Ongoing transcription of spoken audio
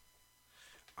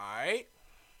Alright.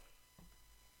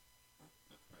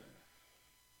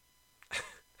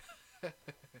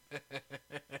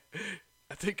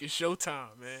 I think it's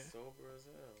showtime, man. Sober as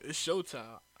hell. It's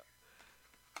showtime.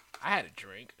 I had a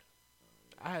drink.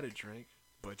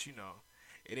 But it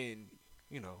didn't,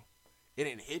 it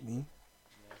didn't hit me.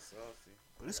 Not saucy.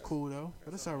 But it's cool though.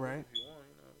 But it's alright. If you want,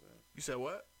 you know what I'm saying? You said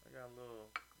what? I got a little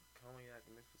cognac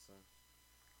mixed with some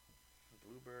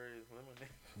blueberries, lemonade.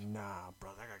 Nah,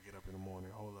 brother. I gotta get up in the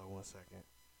morning. Hold up 1 second.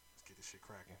 Let's get this shit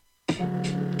cracking.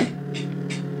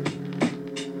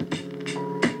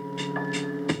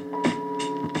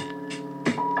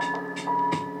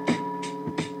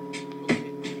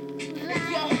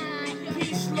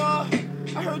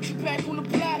 I heard you back on the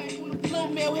block. Lil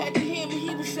Mel had to hear me,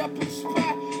 he was up in the spot.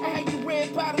 I had your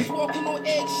red bottoms walking on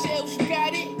eggshells, you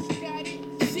got it?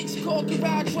 6-car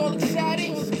garage, all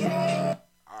excited.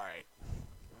 Alright.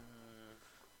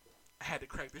 I had to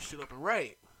crack this shit up and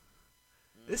write.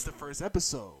 This the first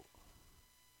episode.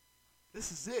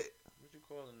 This is it. What you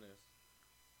calling this?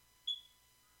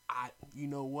 You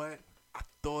know what? I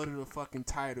thought of the fucking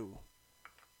title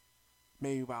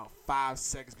maybe about 5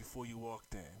 seconds before you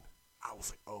walked in. I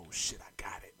was like, oh shit, I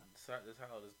got it. This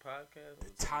how this podcast?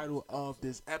 The title of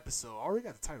this episode. I already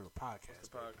got the title of the podcast. What's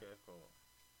the podcast called?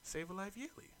 Savor Life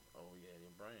Yearly. Oh yeah, your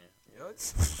brand. Yo,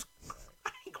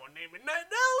 I ain't gonna name it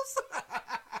nothing else.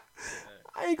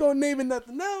 I ain't gonna name it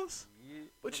nothing else. Yeah.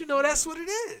 But that's what it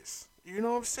is. You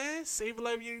know what I'm saying? Savor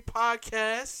Life Yearly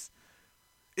podcast.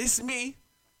 It's me.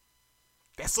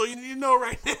 That's all you need to know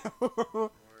right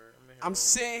now. I'm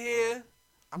sitting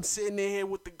in here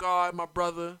with the guard, my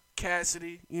brother,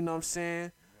 Cassidy. You know what I'm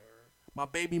saying? My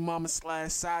baby mama /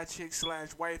 side chick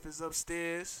 / wife is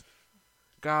upstairs.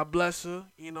 God bless her.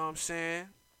 You know what I'm saying?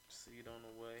 Seed on the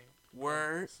way.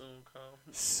 Word. Soon come.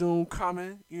 Soon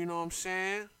coming. You know what I'm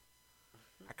saying?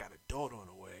 I got a daughter on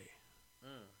the way.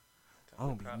 I'm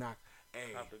going to be knocked.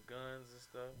 Hey. Cop the guns and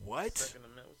stuff. What? Second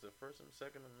Amendment. What's the First and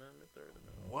Second Amendment? Third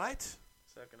Amendment. What?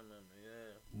 Second Amendment,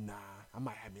 yeah. Nah. I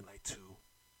might have me like 2.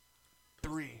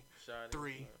 3. Shot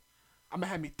 3. I'm going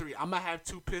to have me 3. I'm going to have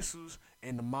 2 pistols,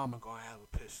 and the mama going to have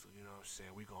a pistol. You know what I'm saying?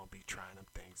 We going to be trying them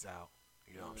things out.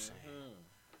 You know what I'm saying?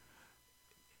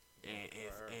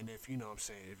 And if you know what I'm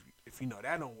saying, if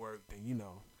that don't work, then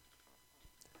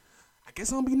I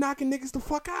guess I'm gonna be knocking niggas the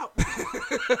fuck out.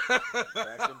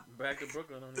 back to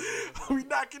Brooklyn on these niggas. I'll be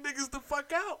knocking niggas the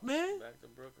fuck out, man. Back to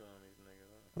Brooklyn on these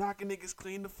niggas. Knocking niggas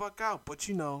clean the fuck out. But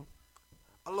a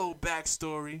little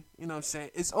backstory, you know what I'm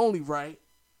saying? It's only right.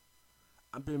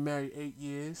 I've been married 8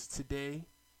 years today.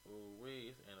 Ooh,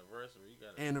 it's anniversary. You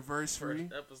got anniversary,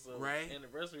 first episode, right?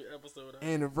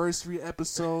 Anniversary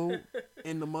episode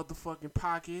in the motherfucking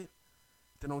pocket.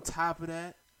 Then on top of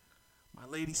that, my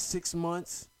lady 6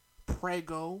 months,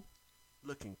 prego,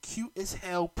 looking cute as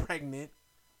hell, pregnant.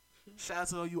 Shout out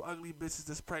to all you ugly bitches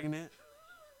that's pregnant.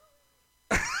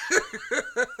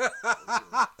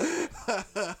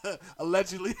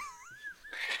 Allegedly.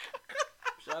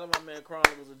 Shout out my man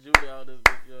Chronicles of Judah out this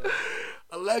bitch, yo.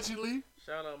 Allegedly.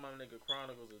 Shout out my nigga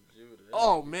Chronicles of Judah.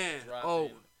 Oh man.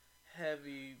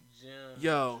 Heavy gems,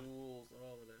 yo, jewels,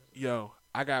 all of that. Yo,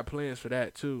 I got plans for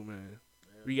that too, man.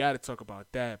 Yeah. We got to talk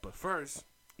about that, but first,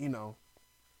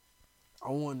 I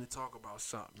wanted to talk about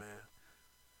something, man.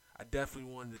 I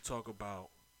definitely wanted to talk about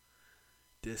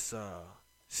this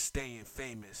staying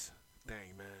famous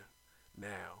thing, man.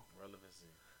 Now, relevancy.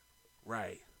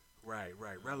 Right.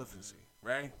 Relevancy,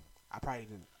 right? I probably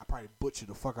butchered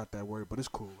the fuck out that word, but it's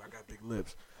cool. I got big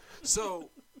lips. So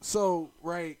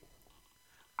right.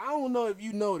 I don't know if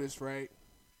you noticed, right?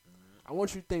 I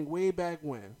want you to think way back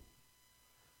when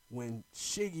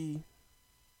Shiggy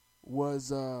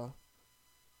was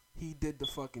he did the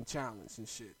fucking challenge and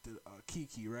shit, the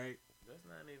Kiki, right? That's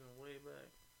not even way back.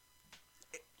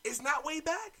 It's not way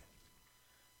back?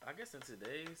 I guess in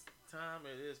today's time,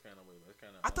 it is kind of way back.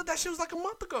 I thought that shit was like a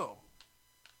month ago.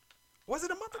 Was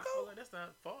it a month ago? I feel like that's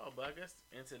not far, but I guess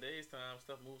in today's time,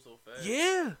 stuff moves so fast.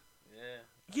 Yeah.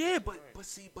 Yeah, but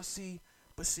see,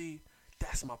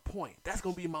 that's my point. That's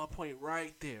gonna be my point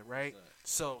right there, right?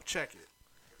 So check it.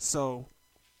 So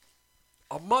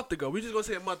a month ago, we just gonna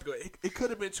say a month ago. It could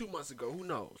have been 2 months ago. Who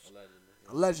knows?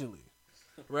 Allegedly,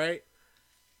 right?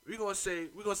 We're gonna say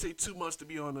 2 months to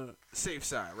be on the safe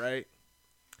side, right?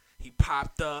 He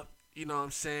popped up. You know what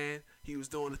I'm saying? He was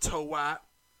doing the toe wop.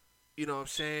 You know what I'm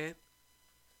saying?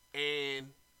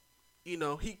 And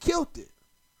he killed it.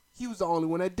 He was the only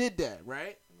one that did that,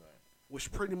 right?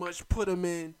 Which pretty much put him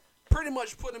in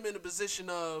a position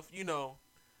of, all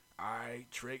right,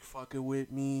 Drake fucking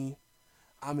with me.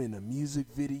 I'm in a music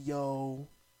video.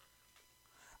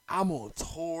 I'm on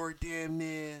tour damn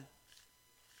near.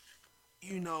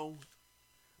 you know,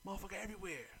 motherfucker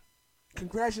everywhere.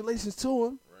 Congratulations to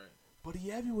him, Right. but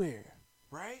he everywhere,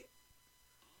 right?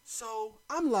 So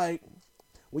I'm like,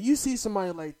 when you see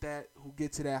somebody like that who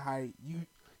get to that height,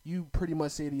 you pretty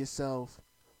much say to yourself,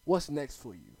 what's next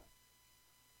for you?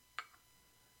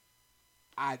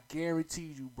 I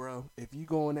guarantee you, bro, if you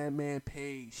go on that man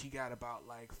page, he got about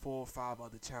like 4 or 5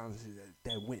 other challenges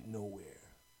that went nowhere.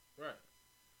 Right.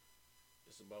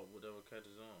 It's about whatever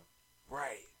catches on.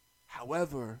 Right.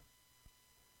 However,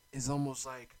 it's almost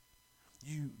like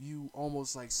you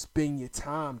almost like spend your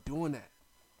time doing that.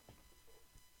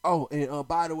 Oh, and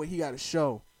by the way, he got a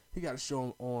show. He got a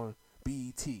show on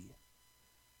BET.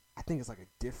 I think it's like a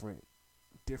different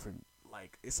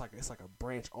like it's like a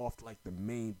branch off like the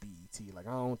main BET. Like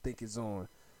I don't think it's on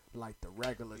like the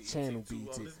regular channel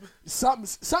BET.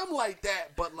 Something like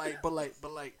that, but like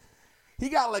he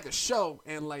got like a show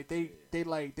and like they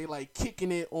like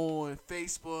kicking it on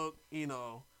Facebook, you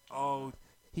know. Oh,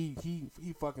 he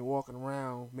fucking walking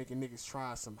around making niggas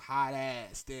try some hot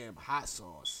ass damn hot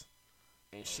sauce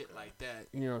and shit like that.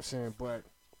 You know what I'm saying? But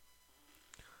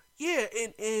yeah,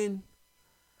 and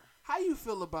how you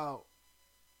feel about,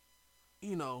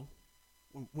 you know,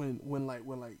 when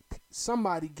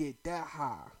somebody get that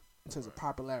high in terms of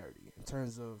popularity, in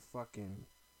terms of fucking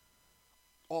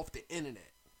off the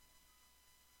internet,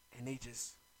 and they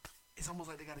just, it's almost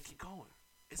like they gotta keep going.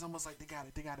 It's almost like they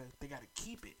gotta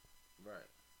keep it. Right.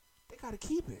 They gotta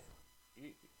keep it.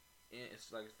 And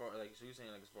it's like as far like so you're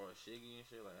saying like as far as Shiggy and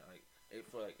shit like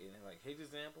for like in like his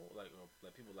example like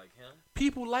people like him.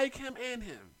 People like him and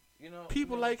him. You know.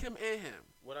 People like him and him.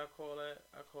 What I call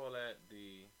that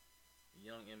the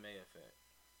Young M.A. effect.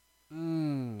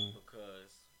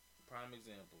 Because prime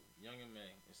example, Young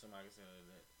M.A. is somebody saying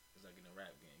that is like in the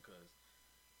rap game because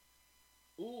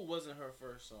Ooh wasn't her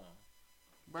first song.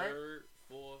 Right. Third,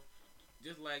 fourth,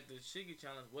 just like the Shiggy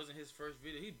challenge wasn't his first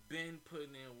video. He been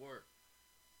putting in work.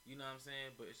 You know what I'm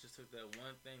saying? But it just took that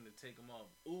one thing to take him off.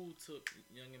 Ooh took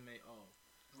Young M.A. off.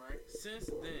 Right.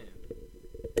 Since then,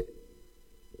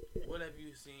 what have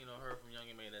you seen or heard from Young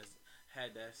M.A. that's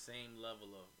had that same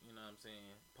level of, you know what I'm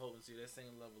saying, potency, that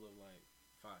same level of like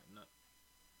fire? No.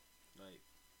 Like,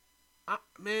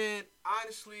 man,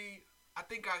 honestly, I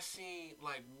think I seen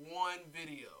like one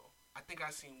video.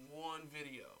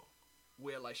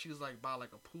 Where like she was like by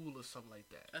like a pool or something like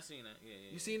that. I seen that.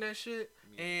 Yeah. You seen that shit?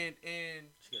 Yeah. And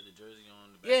she got the jersey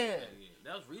on. The back yeah.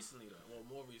 That was recently though. Well,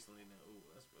 more recently than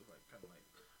that's like kind of like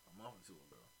a month or two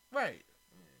ago. Right.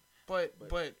 Yeah.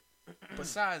 But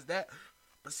besides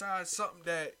something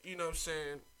that, you know what I'm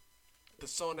saying, the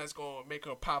song that's gonna make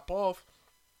her pop off.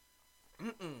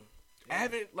 Yeah. I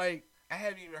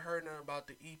haven't even heard nothing about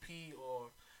the EP,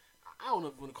 or I don't know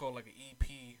if you want to call it like an EP.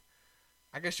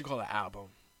 I guess you call it an album.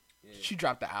 Yeah. She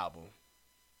dropped the album.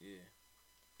 Yeah.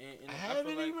 And I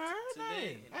haven't even heard that.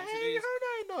 I ain't heard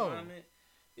that though.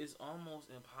 It's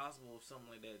almost impossible if something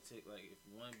like that take like if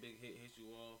one big hit hits you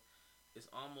off, it's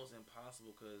almost impossible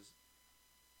because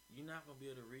you're not gonna be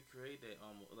able to recreate that.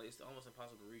 It's almost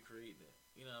impossible to recreate that.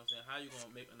 You know what I'm saying? How you gonna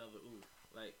make another Ooh?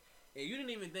 Like, and you didn't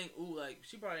even think Ooh. Like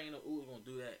she probably ain't know Ooh was gonna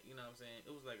do that. You know what I'm saying?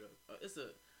 It was like it's a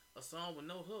song with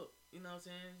no hook. You know what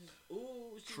I'm saying? Just,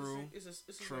 ooh, true. It's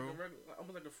true. Like a regular,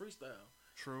 almost like a freestyle.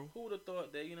 True. Who would have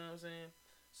thought that? You know what I'm saying?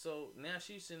 So now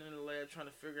she's sitting in the lab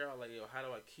trying to figure out like, yo, how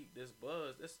do I keep this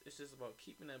buzz? It's just about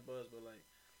keeping that buzz. But like,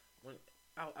 when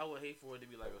I would hate for it to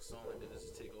be like a song like that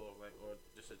just take off, like, or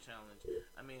just a challenge.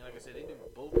 I mean, like I said, they've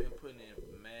both been putting in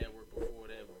mad work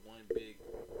before that with one big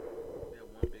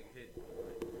hit,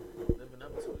 like, living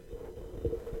up to it.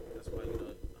 That's why, you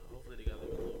know, hopefully they got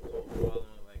like a little cult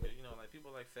following.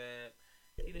 People like Fab,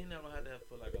 he never had to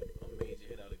put like a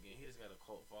major hit out again. He just got a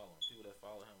cult following. People that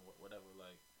follow him, whatever.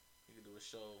 Like he could do a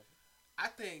show. I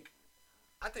think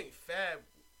Fab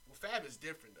is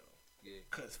different though. Yeah.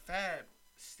 Cause Fab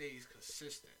stays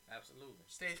consistent. Absolutely.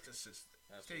 Stays consistent.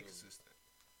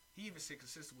 He even stay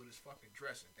consistent with his fucking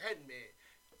dressing. That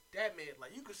man,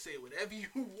 like you could say whatever you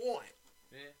want.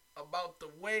 Yeah. About the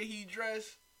way he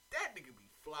dressed. That nigga be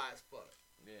fly as fuck.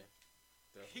 Yeah.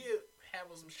 Definitely. He'll have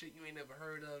some shit you ain't never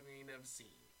heard of, you ain't never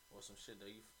seen, or some shit that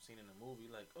you've seen in a movie.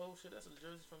 Like, oh shit, that's a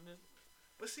jersey from this.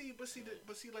 But see,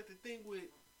 like the thing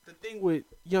with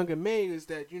Young M.A. is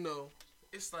that, you know,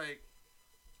 it's like,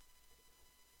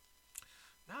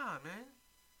 nah, man.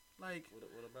 Like,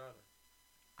 what about it?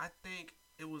 I think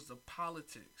it was the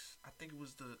politics. I think it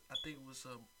was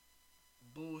a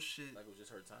bullshit. Like it was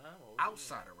just her time, or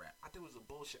outside of rap. I think it was a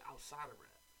bullshit outside of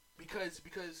rap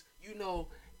because you know.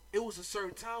 It was a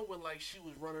certain time when like she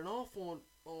was running off on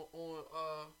well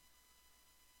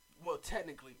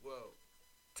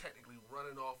technically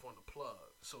running off on the plug,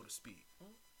 so to speak.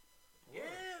 What?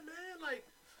 Yeah, man. Like,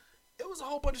 it was a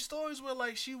whole bunch of stories where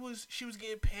like she was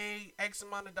getting paid X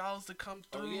amount of dollars to come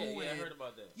through. Oh yeah, and, I heard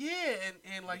about that. Yeah,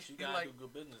 and like you and gotta like do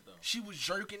good business though. she was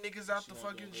jerking niggas out She the gonna do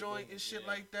fucking good joint and business, shit yeah.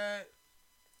 like that.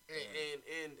 And,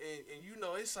 Yeah. and you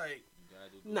know, it's like, You gotta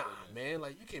do good nah, business. man,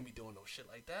 like you can't be doing no shit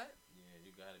like that. Yeah,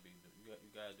 you gotta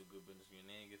do good business. Your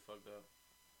name get fucked up.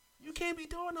 You can't be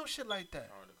doing no shit like that.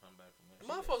 It's hard to come back from that.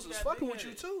 Motherfuckers was got fucking with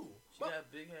you big-headed. too. She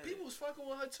got big head. People was fucking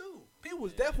with her too. People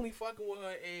was Yeah. definitely fucking with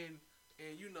her, and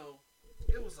you know,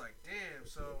 it was like, damn.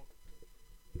 So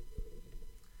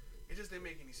it just didn't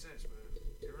make any sense, man.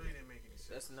 It really didn't make any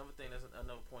sense. That's another thing. That's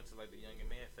another point to like the younger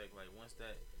man effect. Like once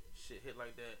that shit hit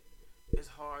like that, it's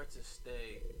hard to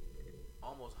stay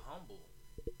almost humble.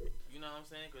 You know what I'm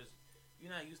saying? Because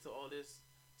you're not used to all this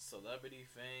celebrity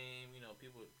fame. You know,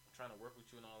 people trying to work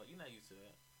with you and all that. You're not used to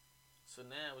that. So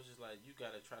now it's just like you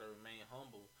gotta try to remain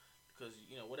humble because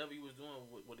you know whatever you was doing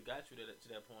would have got you to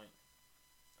that point.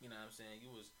 You know what I'm saying?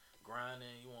 You was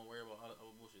grinding. You won't worry about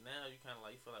other bullshit. Now you kind of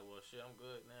like you feel like, well, shit, I'm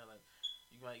good now. Like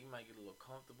you might get a little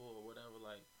comfortable or whatever.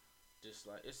 Like just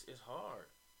like it's hard.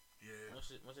 Yeah. Once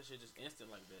that shit just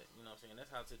instant like that. You know what I'm saying?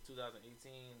 That's how to 2018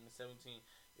 and 17.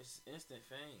 It's instant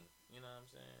fame. You know what I'm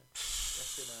saying? That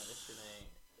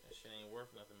shit ain't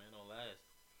worth nothing, man. It don't last.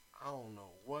 I don't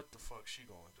know what the fuck she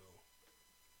gonna do.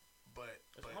 But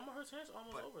her chance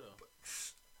almost over though.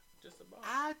 Just about.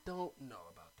 I don't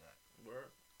know about that.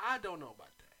 Word. I don't know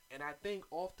about that. And I think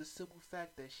off the simple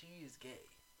fact that she is gay.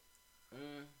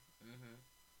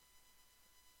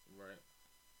 Right.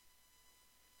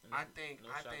 I think the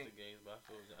gays, but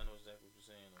I know exactly what you're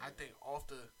saying. I think off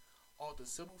the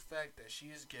simple fact that she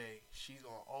is gay, she's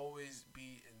gonna always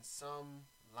be in some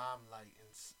limelight,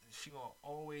 and she gonna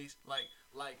always like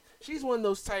she's one of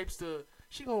those types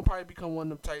she gonna probably become one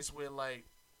of them types where like,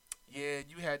 yeah,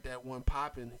 you had that one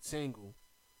poppin' single.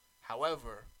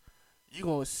 However, you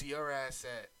gonna see her ass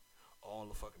at all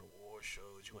the fucking award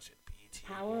shows. You gonna see the BET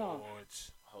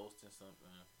Awards, hosting something.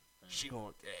 She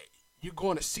gonna, you're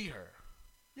going to see her.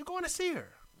 You're going to see her.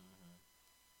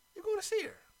 You're going to see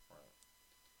her. Right.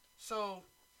 So,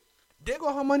 there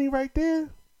go her money right there.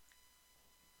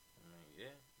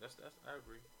 Yeah, that's I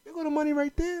agree. There go the money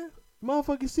right there.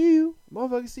 Motherfuckers see you.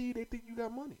 They think you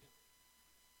got money.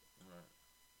 Right.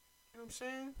 You know what I'm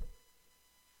saying?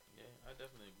 Yeah, I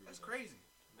definitely agree. That's crazy.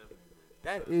 Definitely agree.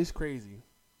 That is crazy.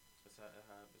 That's how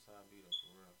I be though,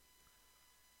 for real.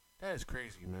 That is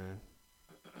crazy, man.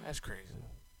 That's crazy.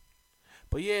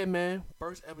 But yeah, man,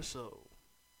 first episode.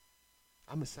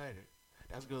 I'm excited.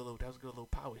 That was a good little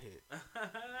power hit.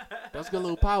 That was a good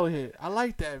little power hit. I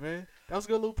like that, man. That was a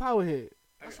good little power hit.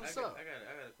 That's what's up. I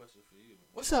got a question for you.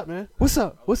 What's up, man? What's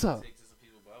up? What's up? Take to some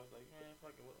people, but I was like, man,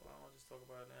 fuck it. I don't just talk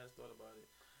about it. Now I just thought about it.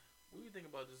 What do you think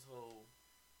about this whole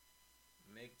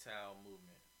MGTOW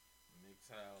movement?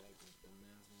 MGTOW, like the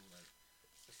men's movement. Like,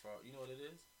 as far, you know what it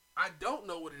is? I don't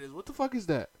know what it is. What the fuck is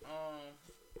that?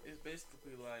 It's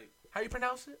basically like. How you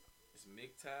pronounce it? It's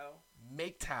MGTOW.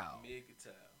 MGTOW.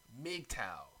 MGTOW.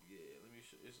 MGTOW. Yeah, let me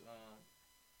show.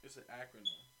 It's an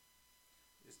acronym.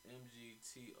 It's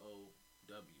MGTOW.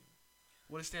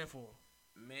 What does it stand for?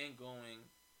 Men going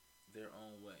their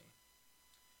own way.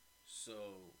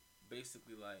 So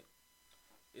basically, like,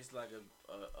 it's like a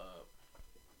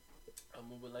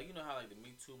movement, like, you know how like the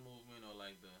Me Too movement or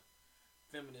like the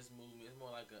feminist movement. It's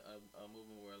more like a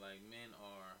movement where like men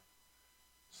are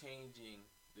changing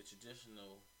the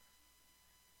traditional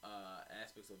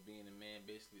aspects of being a man.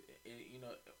 Basically, you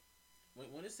know,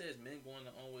 when it says men going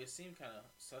their own way, it seems kind of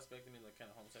suspect to me, like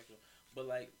kind of homosexual. But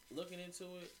like looking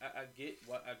into it, I get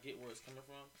where it's coming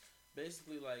from.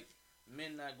 Basically, like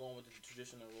men not going with the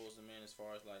traditional roles of men as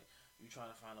far as like you trying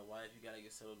to find a wife, you gotta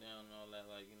get settled down and all that.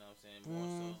 Like, you know what I'm saying?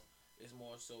 More so, it's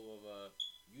more so of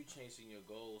you chasing your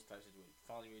goals type situation,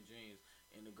 following your dreams,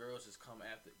 and the girls just come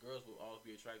after. Girls will always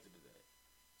be attracted to that.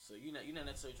 So you're not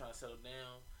necessarily trying to settle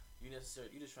down. You're just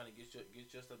trying to get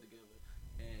your stuff together,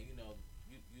 and you know.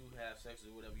 You have sex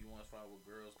or whatever you want as far as where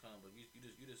girls come, but you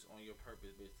just on your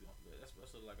purpose basically. That's what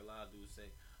like a lot of dudes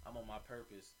say. I'm on my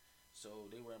purpose,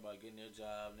 so they worry about getting their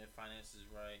job and their finances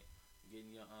right,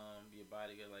 getting your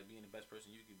body together, like being the best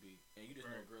person you could be, and you just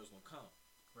know girls gonna come.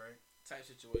 Right. Type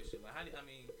situation. Like have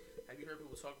you heard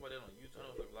people talk about that on YouTube? I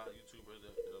know like a lot of YouTubers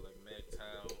that are like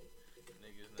MGTOW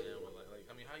niggas now, or like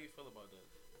how you feel about that?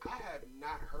 I have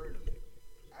not heard of it.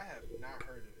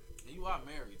 And you are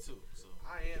married too, so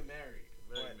I am married.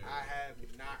 But I have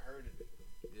not heard of it.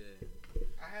 Yeah.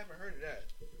 I haven't heard of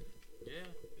that. Yeah,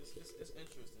 it's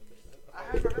interesting, man. I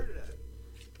haven't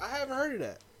heard of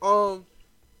that.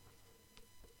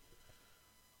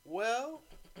 Well,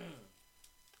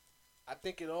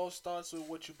 think it all starts with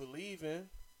what you believe in.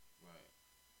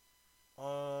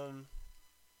 Right.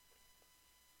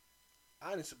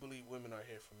 I honestly believe women are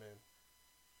here for men.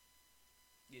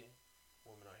 Yeah.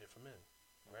 Women are here for men,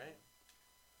 right?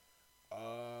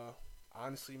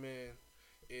 Honestly, man,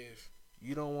 if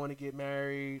you don't want to get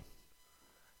married,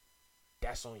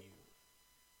 that's on you.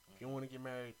 If you don't want to get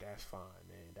married, that's fine,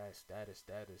 man. That is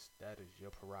your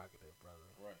prerogative, brother.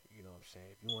 Right. You know what I'm saying?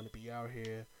 If you want to be out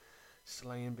here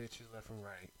slaying bitches left and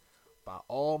right, by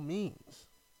all means,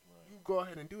 you go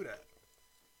ahead and do that.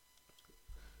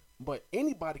 But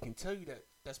anybody can tell you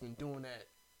that's been doing that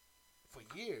for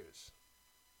years.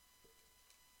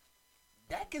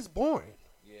 That gets boring.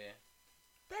 Yeah.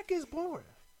 That gets boring.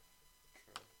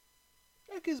 True.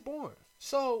 That gets boring.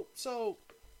 So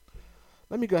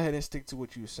let me go ahead and stick to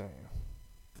what you were saying.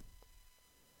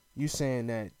 You saying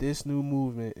that this new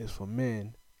movement is for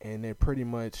men, and they're pretty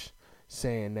much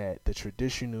saying that the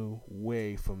traditional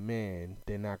way for men,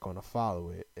 they're not going to follow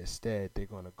it. Instead, they're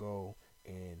going to go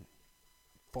and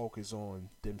focus on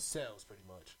themselves pretty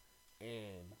much.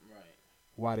 And right.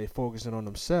 while they're focusing on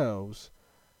themselves,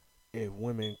 if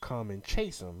women come and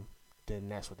chase them, then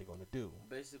that's what they're going to do.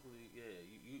 Basically,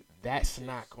 yeah. That's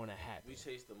not going to happen. We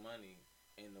chase the money,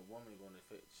 and the woman going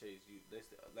to chase you.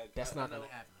 That's not going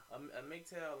to happen. A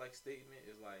MGTOW statement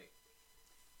is like,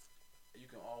 you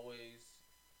can always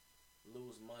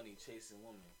lose money chasing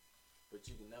women, but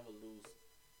you can never lose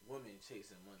women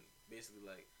chasing money. Basically,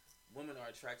 like, women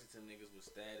are attracted to niggas with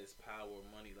status, power,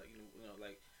 money. Like, you know,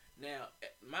 like, now,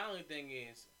 my only thing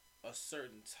is a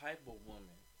certain type of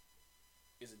woman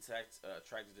is attracted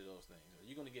to those things.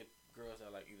 You're going to get girls that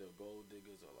are like either gold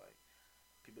diggers or like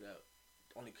people that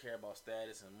only care about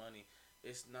status and money.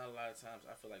 It's not a lot of times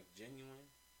I feel like genuine,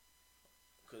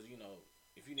 because, you know,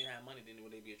 if you didn't have money, then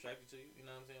would they be attracted to you? You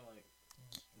know what I'm saying? Like,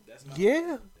 that's my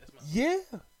that's my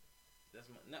that's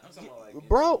my. Not, I'm talking about like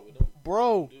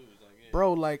bro, dudes, like, yeah.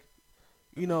 bro, like,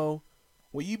 you know,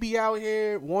 when you be out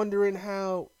here wondering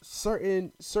how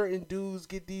certain dudes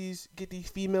get these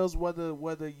females,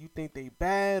 whether you think they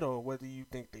bad or whether you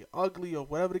think they ugly or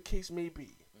whatever the case may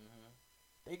be,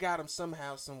 they got them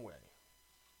somehow, some way.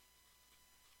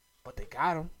 But they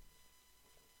got them.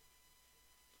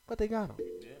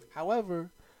 Yeah.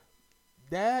 However,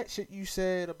 that shit you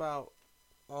said about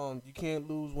you can't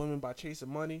lose women by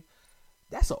chasing money,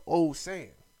 that's an old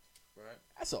saying. Right.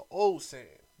 That's an old saying.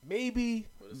 Maybe.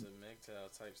 But it's a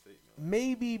MGTOW type statement.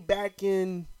 Maybe back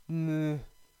in late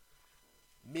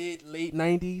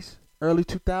 90s, early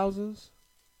 2000s,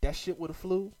 that shit would have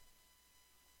flew.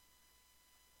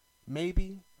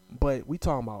 Maybe. But we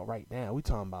talking about right now. We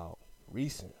talking about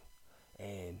recent.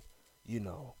 And, you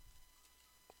know,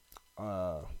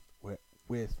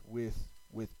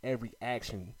 with every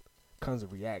action comes a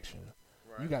reaction.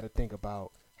 Right. You got to think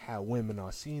about how women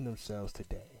are seeing themselves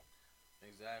today.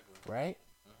 Exactly. Right?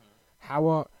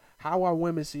 Mm-hmm. How are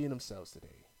women seeing themselves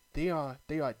today? They are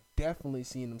definitely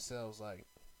seeing themselves like,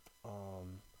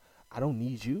 I don't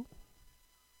need you.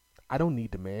 I don't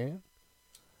need the man.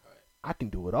 Right. I can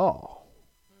do it all.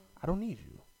 I don't need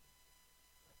you.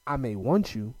 I may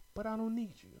want you, but I don't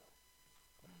need you.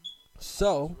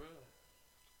 So,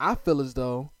 I feel as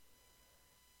though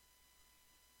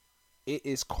it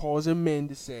is causing men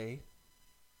to say,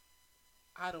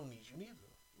 I don't need you neither.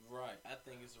 Right. I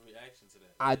think it's a reaction to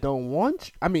that. I don't want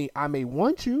you. I mean, I may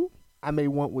want you. I may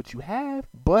want what you have,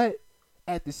 but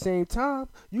at the same time,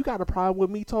 you got a problem with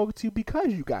me talking to you because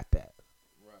you got that.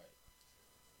 Right.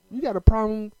 You got a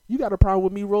problem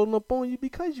with me rolling up on you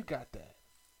because you got that.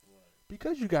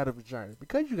 Because you got a vagina,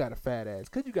 because you got a fat ass,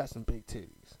 because you got some big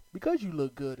titties, because you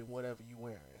look good in whatever you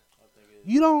wearing.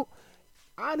 You don't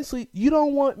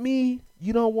want me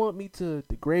to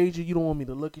degrade you. You don't want me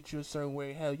to look at you a certain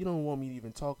way. Hell, you don't want me to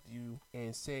even talk to you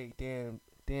and say, damn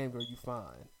girl, you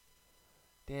fine.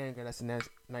 Damn girl, that's a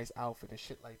nice outfit and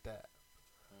shit like that.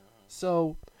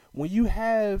 So when you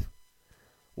have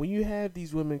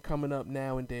these women coming up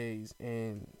nowadays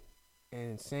and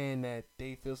saying that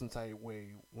they feel some type of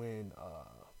way when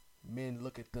men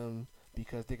look at them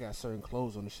because they got certain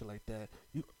clothes on and shit like that,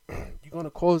 you're gonna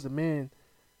cause that man,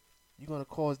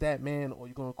 or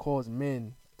you're gonna cause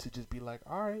men to just be like,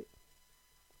 all right,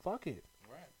 fuck it,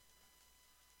 right,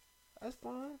 that's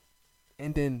fine.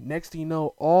 And then next thing you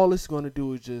know, all it's gonna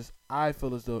do is just, I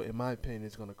feel as though, in my opinion,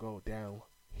 it's gonna go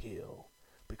downhill,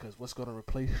 because what's gonna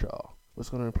replace y'all? What's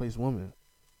gonna replace women?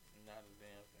 Not a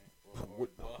damn thing.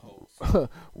 Or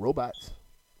robots.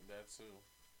 That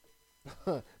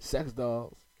too. Sex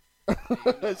dolls.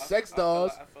 Sex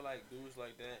dolls. I feel like dudes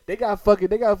like that. They got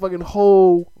fucking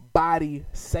whole body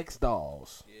sex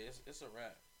dolls. Yeah, it's a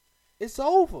wrap. It's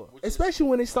over. Especially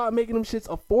when they start making them shits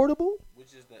affordable.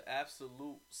 Which is the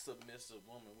absolute submissive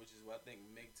woman, which is what I think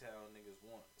MGTOW niggas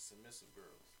want, submissive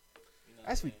girls. You know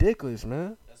that's ridiculous,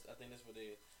 man. I think that's what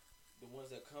the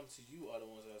ones that come to you are the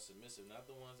ones that are submissive, not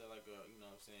the ones that like, you know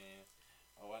what I'm saying,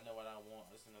 oh, I know what I want,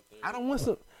 this and the third. I don't want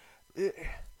some...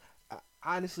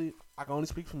 honestly, I can only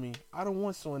speak for me. I don't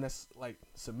want someone that's, like,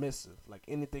 submissive. Like,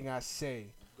 anything I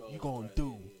say, you gonna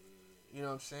do. Yeah. You know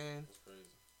what I'm saying? That's crazy.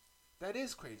 That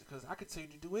is crazy, because I could tell you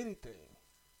to do anything.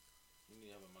 You need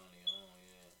to have a mind of your own,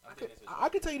 yeah. I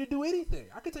could tell you to do anything.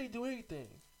 I could tell you to do anything.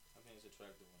 I think it's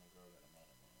attractive when a girl got a mind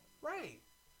of her own. Right.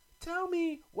 Tell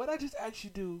me what I just asked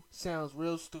you to do sounds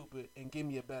real stupid and give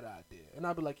me a better idea. And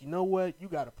I'll be like, you know what? You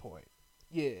got a point.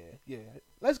 Yeah.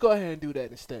 Let's go ahead and do that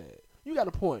instead. You got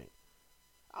a point.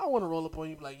 I don't want to roll up on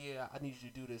you and be like, yeah, I need you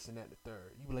to do this and that and the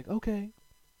third. You be like, okay.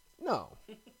 No.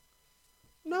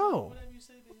 No. Whatever you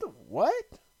say, what the what?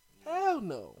 Yeah. Hell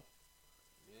no.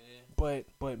 Yeah.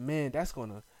 But man, that's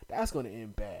gonna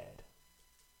end bad.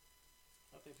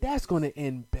 That's gonna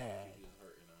end bad. People is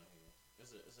hurting out here.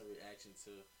 It's a reaction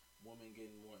to women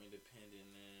getting more independent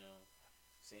now,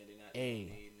 saying they're not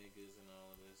made niggas and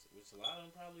all of this, which a lot of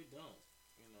them probably don't.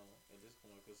 You know, at this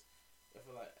point, because I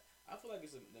feel like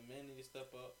it's the men need to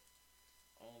step up.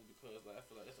 Only because like I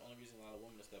feel like that's the only reason a lot of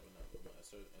women are stepping up at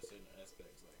certain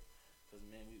aspects. Like, because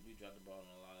men we dropped the ball in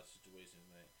a lot of situations.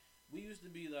 Like, we used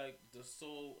to be like the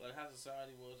soul, like how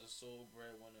society was the soul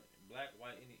breadwinner, black,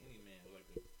 white, any man was like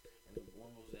and the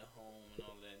woman was at home and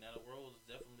all of that. Now the world is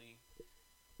definitely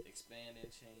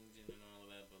expanding, changing, and all of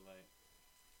that. But like,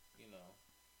 you know,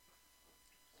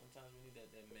 sometimes we need that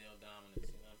male dominance.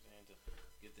 You know what I'm saying, to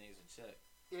get things in check.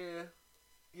 Yeah.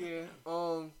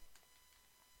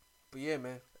 But yeah,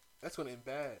 man, that's gonna end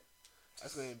bad.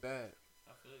 I feel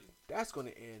you. That's gonna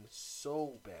end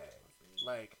so bad.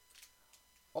 Like,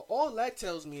 all that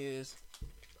tells me is,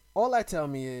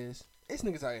 this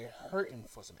niggas out here hurting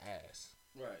for some ass.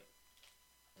 Right.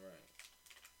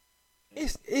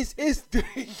 It's yo.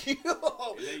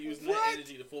 They using that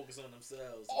energy to focus on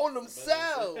themselves. On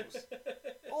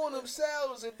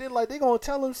themselves, and then like they gonna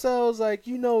tell themselves like,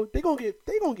 you know, they gonna get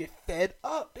fed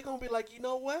up. They gonna be like, you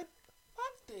know what?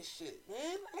 Fuck this shit,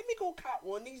 man. Let me go cop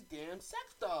one of these damn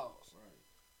sex dolls. Right.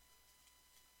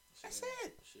 That's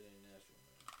it. Shit ain't natural,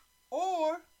 man.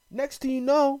 Or next thing you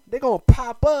know, they gonna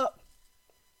pop up.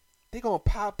 They gonna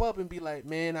pop up and be like,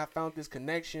 man, I found this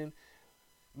connection.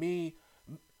 Me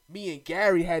and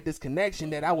Gary had this connection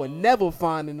that I would never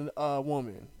find in a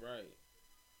woman. Right.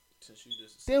 Since you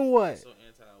just then what? So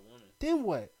anti-woman. Then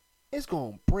what? It's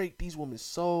gonna break these women's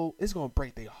soul. It's gonna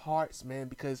break their hearts, man,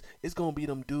 because it's gonna be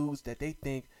them dudes that they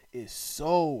think is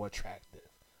so attractive.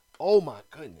 Oh my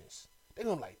goodness. They're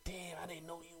gonna be like, damn, I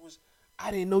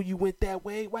didn't know you went that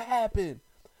way. What happened?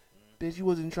 Bitch, you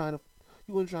wasn't trying to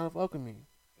fuck with me.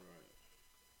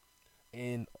 Right.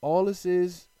 And all this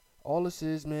is,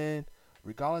 man,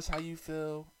 regardless how you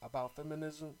feel about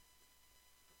feminism,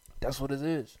 that's what it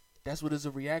is. That's what it's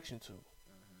a reaction to.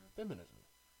 Feminism.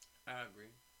 I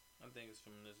agree. I think it's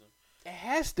feminism. It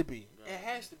has to be. Right. It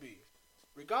has to be.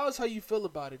 Regardless how you feel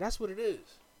about it, that's what it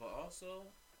is. But also,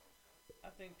 I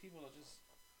think people are just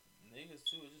niggas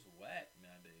too. Are just whack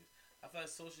nowadays. I feel like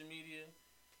social media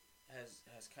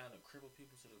has kind of crippled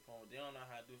people to the point where they don't know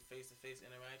how to do face-to-face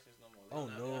interactions no more.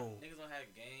 Niggas don't have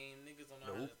game. Niggas don't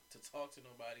know how to talk to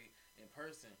nobody in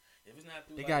person. If it's not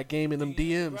through, they got game in them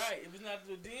DMs. Right. If it's not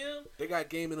through DM, they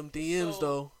got game in them DMs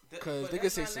though, because they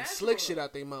can say some slick shit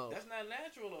out their mouth. That's not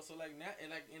natural though. So like now, and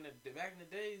like in the back in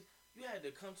the days, you had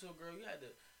to come to a girl. You had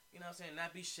to, you know what I'm saying,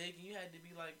 not be shaking. You had to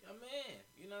be like a man.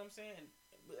 You know what I'm saying?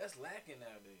 But that's lacking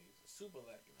nowadays. It's super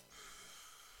lacking nowadays.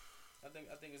 I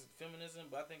think it's feminism,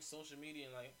 but I think social media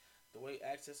and like the way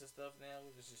access and stuff now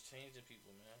is just changing people,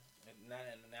 man, and not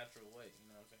in a natural way. You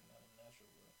know what I'm saying? Not in a natural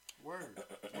way. Word,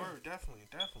 definitely.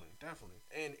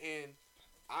 And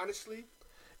honestly,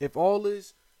 if all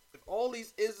these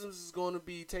isms is going to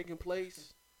be taking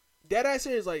place, that I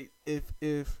say is like if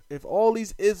all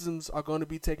these isms are going to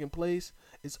be taking place,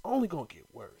 it's only going to get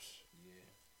worse.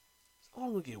 Yeah, it's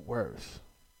only going to get worse.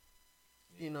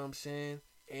 Yeah. You know what I'm saying?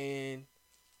 And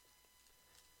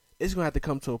it's gonna have to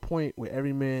come to a point where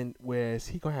every man, whereas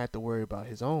he gonna have to worry about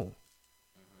his own,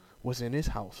 what's in his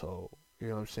household. You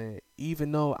know what I'm saying?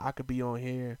 Even though I could be on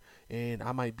here and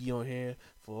I might be on here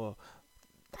for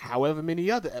however many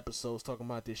other episodes talking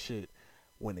about this shit,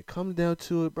 when it comes down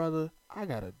to it, brother, I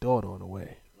got a daughter on the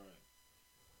way. Right.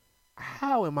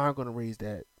 How am I gonna raise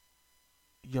that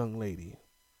young lady?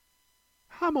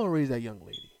 How am I gonna raise that young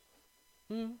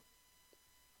lady?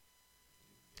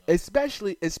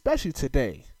 Especially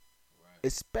today. Right.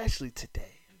 Especially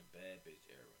today. In the bad bitch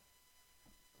era.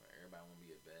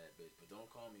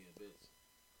 me a bitch.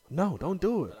 No, don't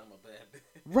do it. But I'm a bad bitch.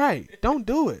 Right. Don't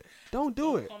do it. Don't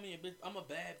do it. Call me a bitch. I'm a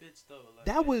bad bitch though. Like,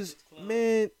 That was,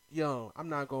 man, yo, I'm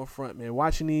not going front, man.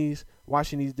 Watching these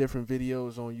different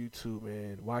videos on YouTube,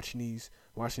 man. Watching these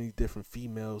different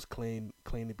females claim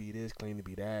to be this, claim to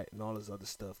be that, and all this other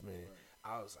stuff, man. Right.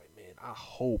 I was like, man, I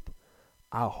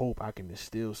hope I can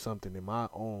instill something in my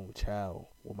own child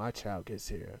when my child gets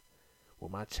here. Well,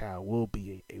 my child will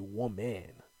be a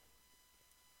woman.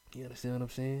 You understand what I'm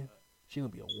saying? She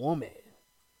gonna be a woman.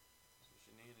 That's what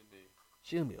she need to be.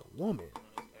 She gonna be a woman.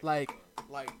 Like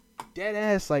dead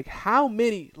ass. Like, how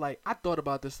many? Like, I thought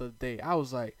about this the other day. I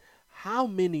was like, how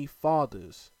many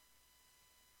fathers,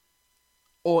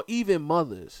 or even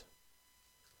mothers,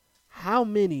 how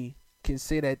many can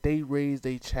say that they raised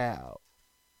a child,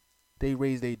 they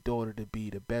raised their daughter to be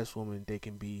the best woman they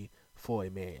can be for a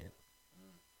man?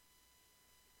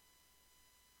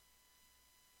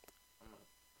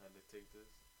 Take this.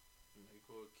 You know, you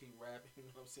could keep rapping, you know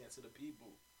what I'm saying, to the people.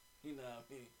 You know what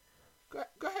I mean?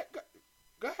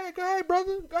 Go ahead,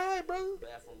 brother.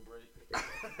 Bathroom break.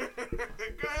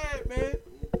 Go ahead, man.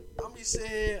 I'm be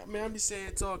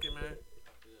saying talking, man.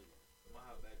 I'm gonna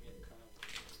hop back in the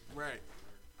comments. Right.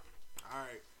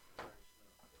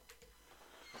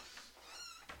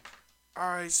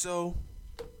 Alright, so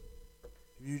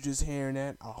if you just hearing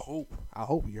that, I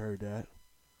hope you heard that.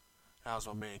 That was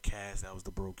my man Cass. That was the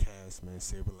bro Cass, man.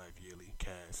 Savor Life Yearly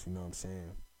Cass. You know what I'm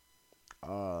saying?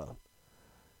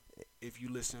 If you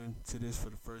listen to this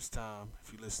for the first time,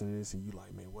 if you listen to this and you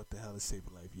like, man, what the hell is Savor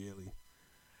Life Yearly?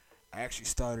 I actually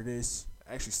started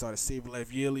Savor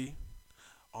Life Yearly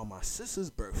on my sister's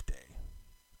birthday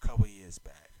a couple years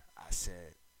back. I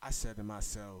said to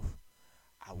myself,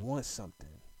 I want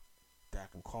something that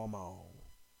I can call my own.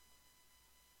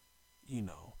 You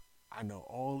know, I know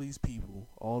all these people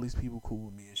cool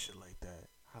with me and shit like that.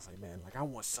 I was like, man, like, I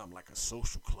want something like a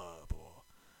social club, or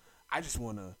I just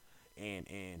want to, and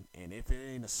if it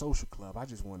ain't a social club, I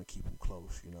just want to keep them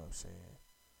close, you know what I'm saying?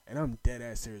 And I'm dead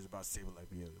ass serious about Savor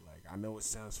Life Yearly. Like, I know it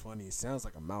sounds funny. It sounds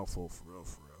like a mouthful for real.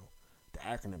 The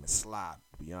acronym is SLY,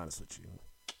 to be honest with you.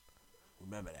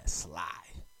 Remember that, SLY.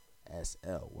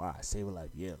 S-L-Y, Savor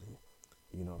Life Yearly.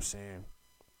 You know what I'm saying?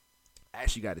 I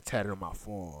actually got it tatted on my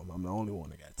forearm. I'm the only one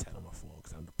that got it tatted on my forearm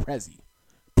because I'm the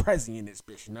Prezi in this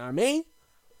bitch, you know what I mean?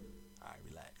 Alright,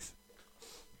 relax.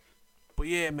 But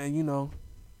yeah, man, you know,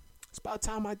 it's about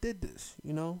time I did this,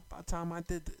 you know? I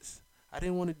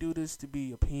didn't want to do this to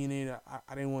be opinionated.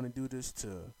 I didn't want to do this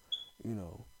to, you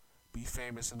know, be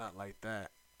famous or not like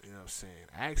that. You know what I'm saying?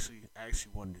 I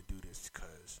actually wanted to do this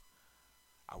because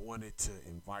I wanted to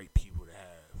invite people to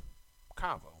have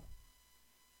convo.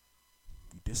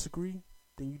 You disagree?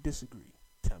 Then you disagree.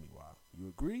 Tell me why. You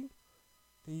agree?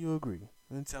 Then you agree.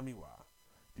 Then tell me why.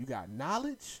 If you got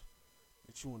knowledge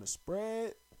that you want to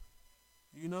spread,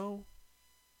 you know,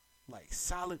 like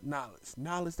solid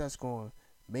knowledge that's going to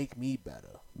make me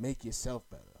better, make yourself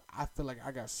better. I feel like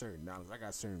I got certain knowledge, I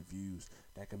got certain views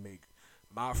that can make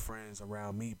my friends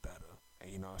around me better.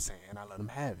 And you know what I'm saying? And I let them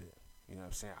have it. You know what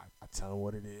I'm saying? I tell them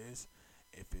what it is.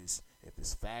 If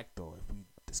it's fact, or if we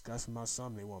discuss about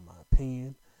something, they want my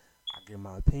opinion, I give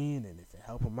my opinion, and if it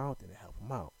help them out, then it help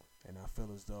them out. And I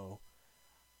feel as though,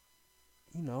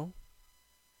 you know,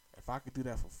 if I could do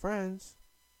that for friends,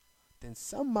 then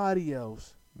somebody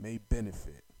else may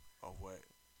benefit of what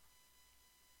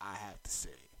I have to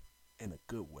say in a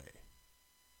good way.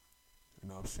 You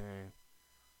know what I'm saying?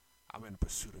 I'm in the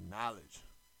pursuit of knowledge,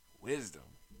 wisdom,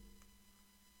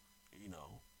 you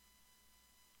know,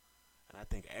 and I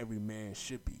think every man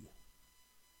should be.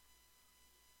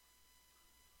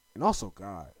 And also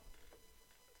God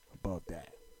above that,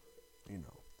 you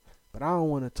know. But I don't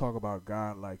want to talk about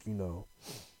God like, you know,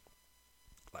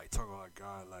 like talk about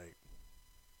God like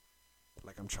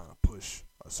I'm trying to push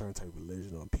a certain type of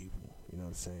religion on people. You know what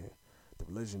I'm saying? The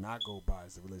religion I go by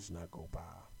is the religion I go by.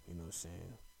 You know what I'm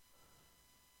saying?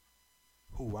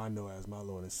 Who I know as my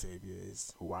Lord and Savior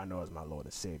is who I know as my Lord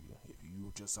and Savior. If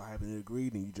you just so happen to agree,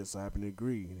 then you just so happen to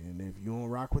agree. And if you don't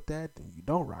rock with that, then you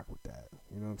don't rock with that.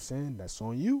 You know what I'm saying? That's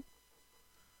on you.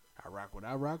 I rock with,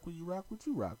 you rock what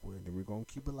you rock with. And we're going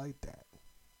to keep it like that.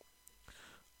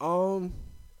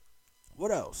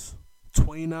 What else?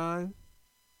 29,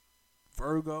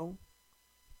 Virgo,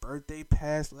 birthday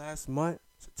passed last month,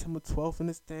 September 12th, and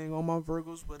this thing, all my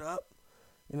Virgos, what up?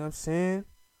 You know what I'm saying?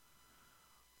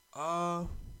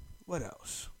 What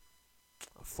else?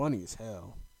 I'm funny as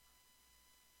hell.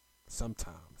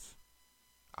 Sometimes.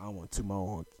 I don't want to toot my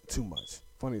own too much.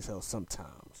 Funny as hell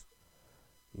sometimes.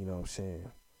 You know what I'm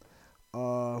saying?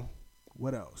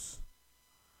 What else?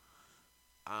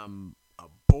 I'm a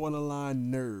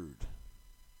borderline nerd.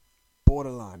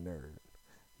 borderline nerd.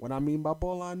 What I mean by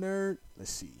borderline nerd,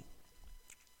 let's see.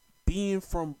 Being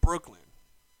from Brooklyn,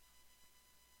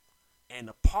 and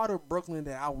the part of Brooklyn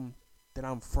that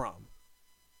I'm from,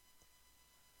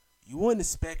 you wouldn't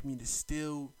expect me to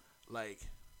still like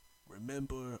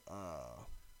remember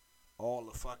all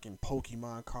the fucking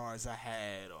Pokemon cards I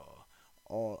had, or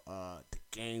all the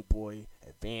Game Boy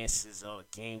Advances, all the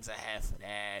games I had for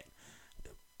that,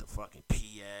 the fucking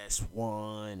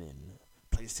PS1 and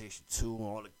PlayStation 2, and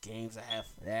all the games I had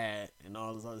for that, and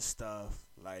all this other stuff.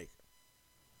 Like,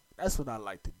 that's what I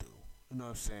like to do. You know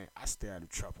what I'm saying? I stay out of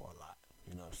trouble a lot.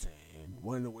 You know what I'm saying? And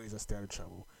one of the ways I stay out of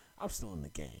trouble, I'm still in the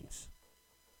games.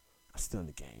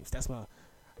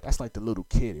 That's like the little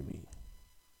kid in me.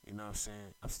 You know what I'm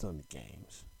saying? I'm still in the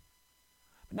games.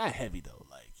 But not heavy though,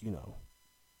 like, you know.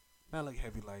 Not like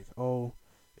heavy like, oh,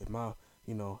 if my,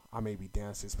 you know, I may be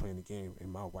downstairs playing the game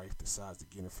and my wife decides to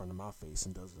get in front of my face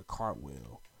and does a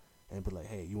cartwheel and be like,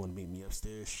 hey, you want to meet me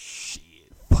upstairs?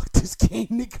 Shit, fuck this game,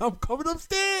 nigga, I'm coming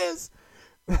upstairs.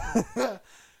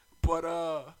 But,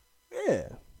 yeah.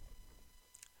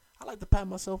 I like to pat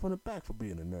myself on the back for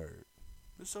being a nerd.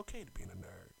 It's okay to be a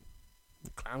nerd. You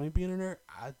clown me being a nerd?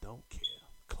 I don't care.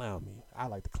 Clown me. I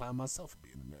like to clown myself for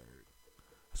being a nerd.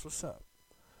 That's what's up.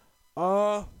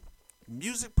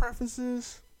 Music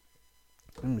preferences?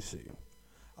 Let me see.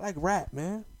 I like rap,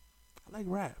 man. I like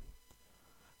rap.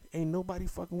 Ain't nobody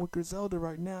fucking with Griselda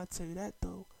right now, I tell you that,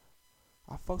 though.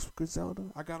 I fucks with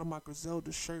Griselda. I got on my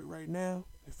Griselda shirt right now.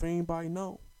 If anybody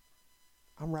know,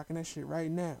 I'm rocking that shit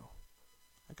right now.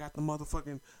 I got the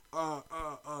motherfucking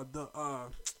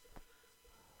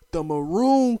the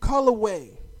maroon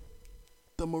colorway.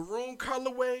 The maroon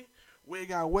colorway where you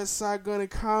got Westside Gun and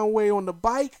Conway on the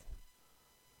bike,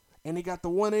 and they got the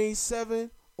 187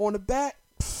 on the back.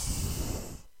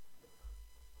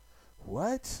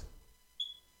 What?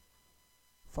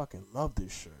 Fucking love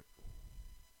this shirt.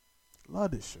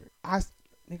 Love this shirt. I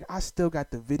still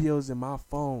got the videos in my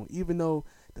phone, even though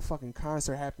the fucking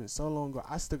concert happened so long ago.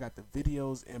 I still got the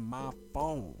videos in my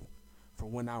phone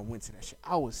from when I went to that shit.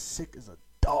 I was sick as a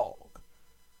dog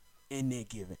in there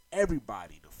giving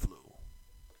everybody the flu.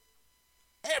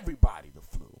 Everybody the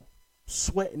flu.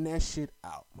 Sweating that shit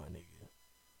out, my nigga.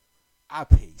 I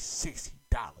paid $60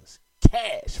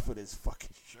 cash for this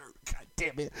fucking shirt. God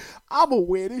damn it. I'ma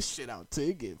wear this shit out till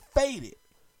it get faded.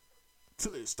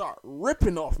 Till it start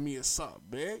ripping off me or something,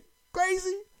 man.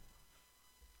 Crazy?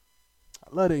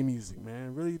 I love their music,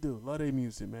 man. Really do. Love their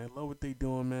music, man. Love what they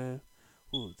doing, man.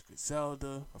 Ooh,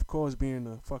 Griselda. Of course, being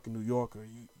a fucking New Yorker,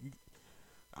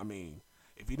 I mean,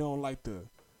 if you don't like the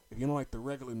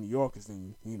regular New Yorkers,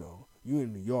 then you know, you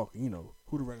in New York, you know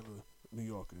who the regular New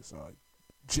Yorkers are.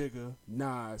 Jigga,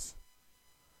 Nas,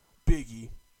 Biggie,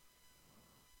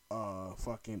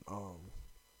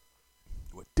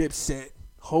 Dipset,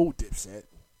 whole Dipset.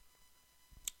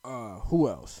 Who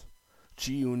else?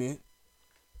 G-Unit.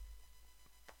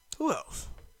 Who else?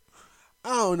 I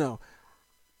don't know.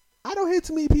 I don't hear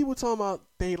too many people talking about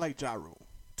they like Ja Rule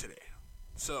today.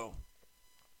 So,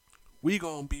 we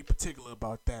gonna be particular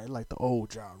about that, like the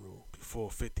old Ja Rule,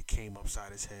 before 50 came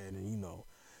upside his head and, you know,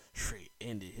 straight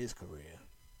ended his career.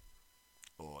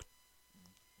 Or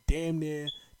damn near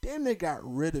got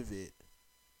rid of it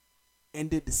and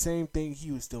did the same thing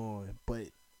he was doing, but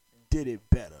did it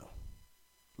better.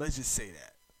 Let's just say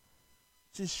that.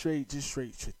 Just straight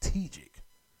strategic.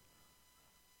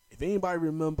 If anybody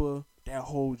remember that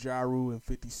whole Ja Rule and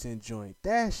 50 Cent joint,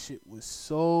 that shit was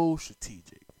so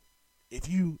strategic. If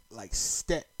you like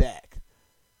step back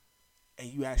and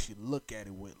you actually look at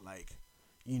it with like,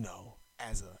 you know,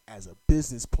 as a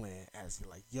business plan, as you're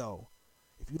like, yo,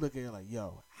 if you look at it like,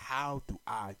 yo, how do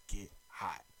I get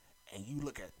hot? And you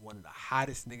look at one of the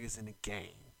hottest niggas in the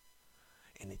game,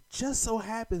 and it just so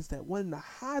happens that one of the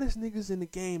hottest niggas in the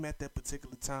game at that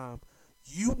particular time,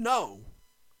 you know,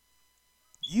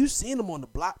 you seen him on the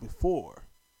block before.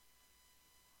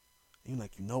 And you're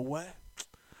like, you know what?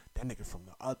 That nigga from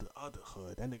the other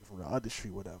hood, that nigga from the other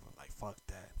street, whatever. Like, fuck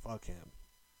that. Fuck him.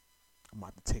 I'm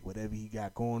about to take whatever he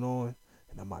got going on,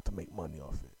 and I'm about to make money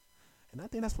off it. And I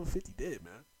think that's what 50 did,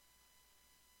 man.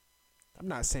 I'm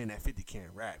not saying that 50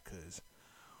 can't rap, because,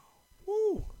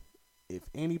 woo, if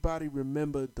anybody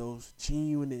remember those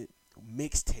G-Unit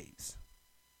mixtapes,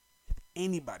 if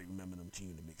anybody remember them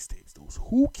G-Unit mixtapes, those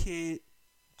Who Kid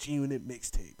G-Unit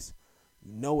mixtapes,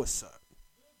 you know what's up.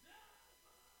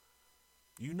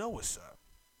 You know what's up.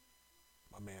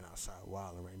 My man outside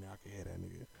wilding right now. I can hear that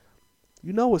nigga.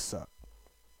 You know what's up.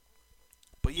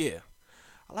 But yeah,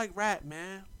 I like rap,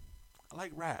 man. I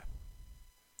like rap.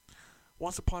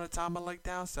 Once upon a time, I liked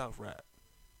down south rap.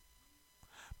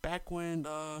 Back when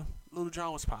Lil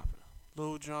Jon was popular.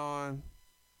 Lil Jon,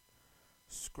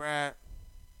 Scrap,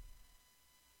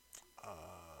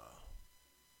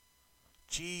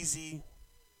 Jeezy.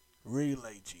 Really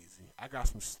like Jeezy. I got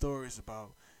some stories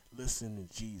about listening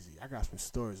to Jeezy. I got some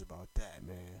stories about that,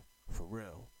 man. For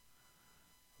real.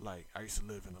 Like, I used to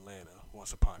live in Atlanta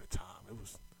once upon a time.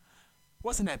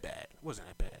 Wasn't that bad. It wasn't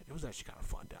that bad. It was actually kind of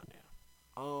fun down there.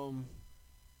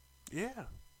 Yeah.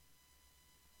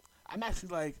 I'm actually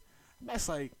like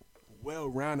well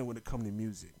rounded when it comes to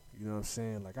music. You know what I'm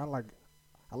saying? Like I like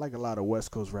a lot of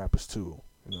West Coast rappers too.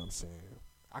 You know what I'm saying?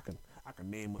 I can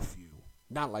name a few.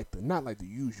 Not like the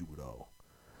usual though.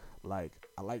 Like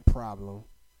I like Problem.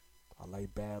 I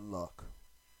like Bad Luck.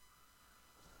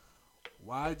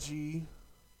 YG.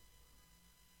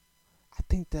 I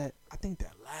think that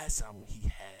last album he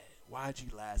had,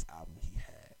 YG last album he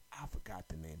had, I forgot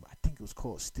the name. I think it was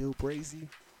called Still Brazy.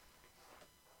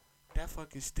 That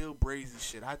fucking Still Brazy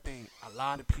shit. I think a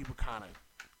lot of people kind of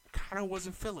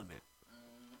wasn't feeling it.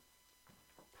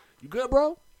 You good,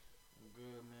 bro? I'm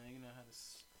good, man. You know how to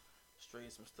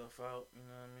straighten some stuff out. You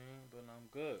know what I mean? But I'm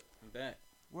good. I'm back.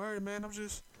 Word, man. I'm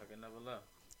just like I never left.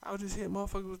 I was just hitting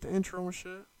motherfuckers with the intro and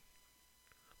shit.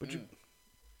 But you.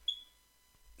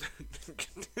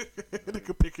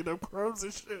 Nigga picking up crumbs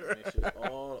and shit. Right? Sure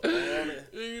all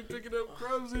that. Nigga picking up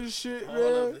crumbs and shit, all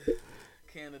man. Of the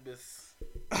cannabis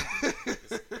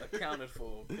is accounted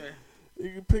for, okay?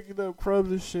 Nigga picking up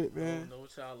crumbs and shit, man. No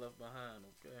child left behind,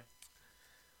 okay?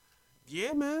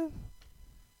 Yeah, man.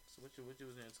 So what you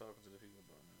was in talking to the people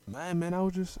about, Man, I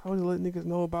was just letting niggas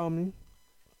know about me.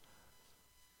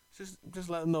 Just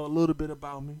let them know a little bit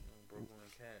about me.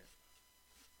 Brooklyn Cat.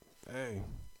 Hey.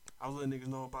 I was letting niggas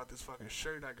know about this fucking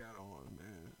shirt I got on,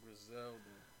 man. Griselda.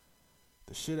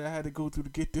 The shit I had to go through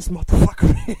to get this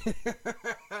motherfucker in. They're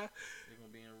gonna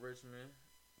be in Richmond.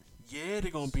 Yeah, they're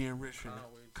gonna be in Richmond.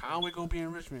 Conway gonna be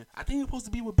in Richmond. I think he's supposed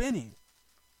to be with Benny.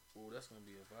 Oh, that's gonna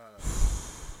be a vibe.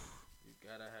 You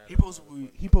gotta have. He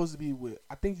supposed to be with.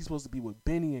 I think he's supposed to be with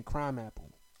Benny and Crime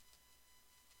Apple.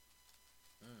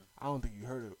 I don't think you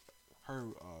heard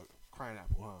Crime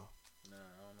Apple, huh? Nah,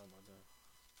 I don't know about that.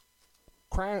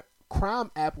 Crime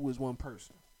Apple is one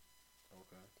person.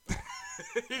 Okay.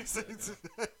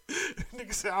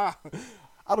 Nigga said, I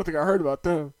don't think I heard about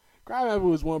them. Crime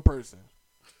Apple is one person.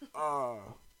 It's like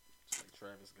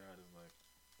Travis Scott is like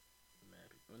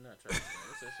mad people. Well, not Travis Scott.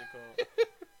 What's that shit called?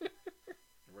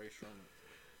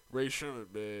 Ray Sherman,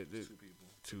 man.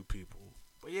 Two people.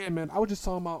 But yeah, man, I was just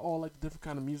talking about all like the different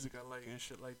kind of music I like and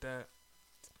shit like that.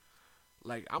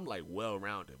 Like I'm like well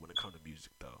rounded when it comes to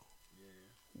music though. Yeah.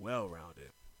 Well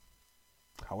rounded.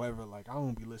 However, like I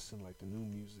don't be listening like the new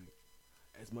music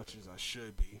as much as I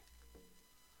should be.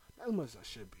 Not as much as I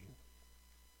should be.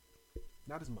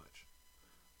 Not as much.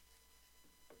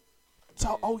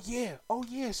 So oh yeah.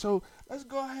 So let's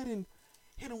go ahead and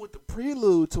hit him with the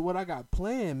prelude to what I got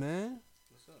planned, man.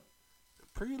 What's up? The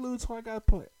prelude to what I got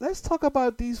planned. Let's talk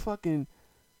about these fucking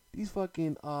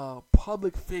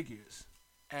public figures,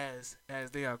 as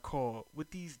they are called,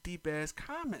 with these deep ass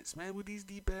comments, man. With these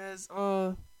deep ass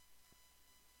what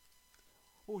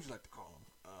would you like to call them?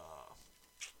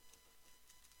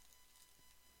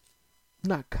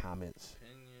 Not comments.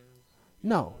 Opinions.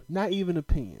 No, not even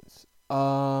opinions.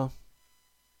 That's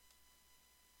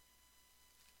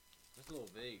a little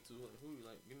vague too. Who you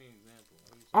like? Give me an example.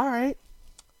 All right.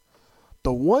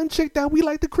 The one chick that we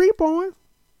like to creep on,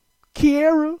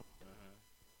 Kiara,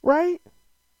 right?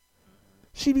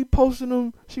 She be posting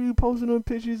them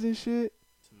pictures and shit.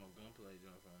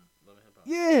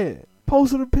 Yeah,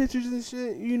 posting the pictures and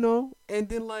shit, you know. And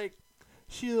then like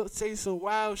she'll say some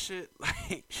wild shit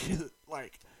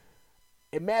like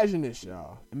imagine this,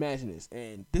 y'all. Imagine this.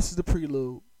 And this is the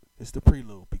prelude. It's the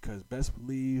prelude because best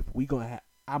believe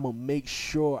I'm gonna make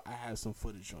sure I have some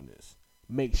footage on this.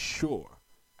 Make sure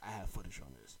I have footage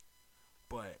on this.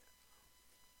 But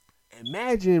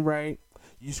imagine, right,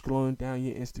 you scrolling down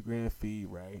your Instagram feed,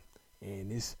 right,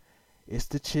 and it's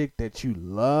the chick that you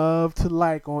love to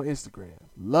like on Instagram.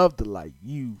 Love to like.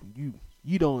 You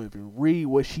don't even read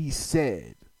what she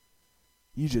said.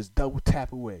 You just double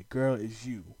tap away. Girl, it's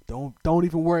you. Don't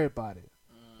even worry about it.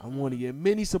 I'm one of your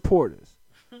many supporters.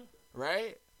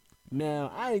 Right?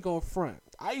 Now, I ain't gonna front.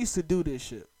 I used to do this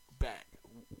shit back,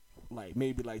 like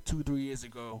maybe like 2-3 years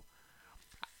ago.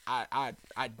 I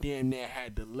damn near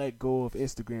had to let go of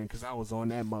Instagram because I was on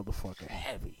that motherfucker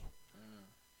heavy.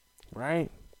 Right?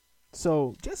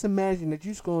 So just imagine that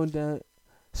you scrolling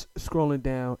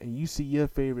down and you see your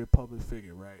favorite public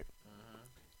figure, right?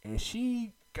 And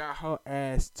she got her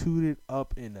ass tooted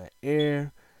up in the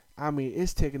air. I mean,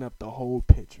 it's taking up the whole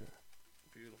picture.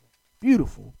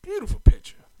 Beautiful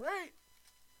picture, right?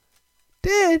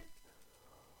 Then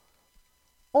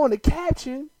on the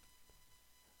caption,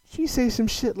 she says some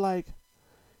shit like,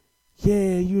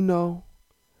 "Yeah, you know,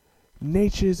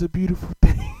 nature is a beautiful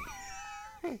thing."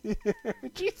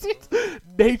 Jesus.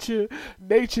 Nature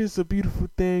is a beautiful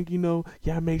thing, you know.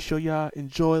 Y'all make sure y'all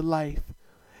enjoy life.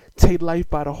 Take life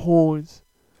by the horns.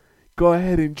 Go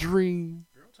ahead and dream.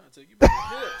 Girl, I'm trying to take you by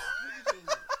the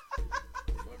hips.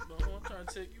 Fuck no, I'm trying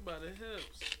to take you by the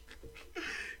hips.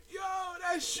 Yo,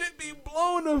 that shit be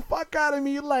blowing the fuck out of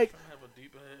me. Like, I have a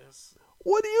deep ass.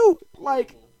 what do you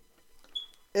like?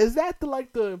 Is that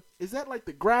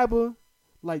the grabber?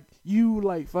 Like, you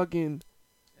like fucking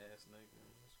Ass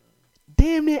naked.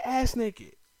 damn near ass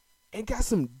naked and got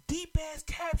some deep ass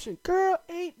caption. Girl,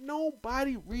 ain't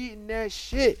nobody reading that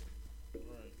shit.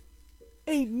 Right.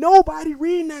 Ain't nobody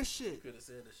reading that shit. Could have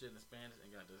said the shit in Spanish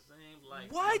and got the same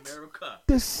likes What? in America.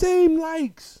 The same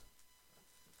likes.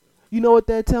 You know what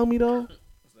that tell me though?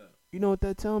 What's that? You know what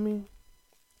that tell me?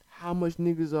 How much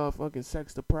niggas are fucking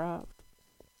sex deprived.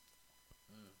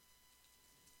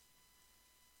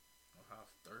 Or how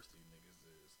thirsty niggas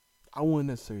is. I wouldn't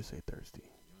necessarily say thirsty.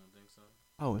 You don't think so?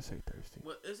 I wouldn't say thirsty.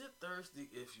 Well, is it thirsty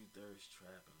if you thirst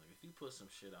trapping? Like, if you put some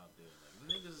shit out there, like,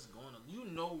 niggas is going to, you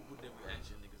know what the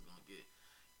reaction niggas gonna get.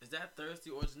 Is that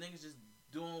thirsty, or is niggas just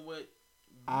doing what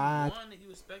that you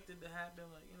expected to happen?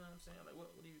 Like, you know what I'm saying? Like,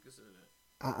 what do you consider that?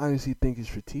 I honestly think it's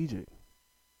strategic.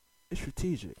 It's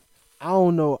strategic. I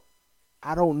don't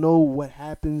know what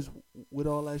happens with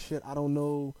all that shit. I don't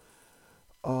know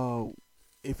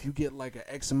if you get like an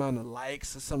X amount of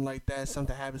likes or something like that,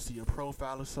 something happens to your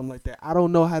profile or something like that. I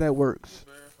don't know how that works.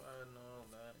 Verified and all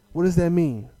that. What does that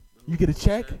mean? You get a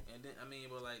check? And then, I mean,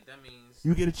 but like, that means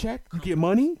You get a check? You get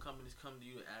money? Companies come to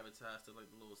you to advertise to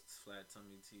like the little flat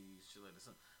tummy tees, shit like that.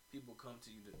 Some people come to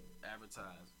you to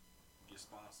advertise, get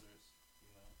sponsors,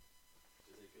 you know, to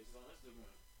take pictures on Instagram.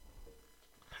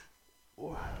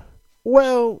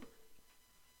 Well,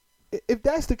 if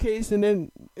that's the case, and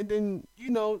then you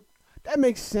know that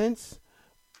makes sense.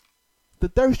 The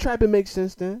thirst trapping makes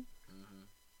sense then. Mm-hmm.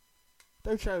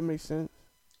 Thirst trapping makes sense.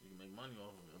 You can make money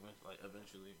off of it, like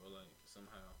eventually, or like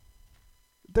somehow.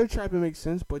 Thirst trapping makes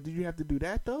sense, but did you have to do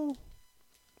that though?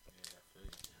 Yeah, I feel you.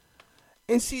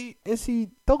 And see,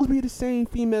 those be the same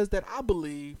females that I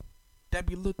believe that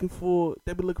be looking for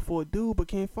a dude but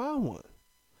can't find one.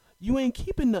 You ain't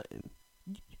keeping nothing.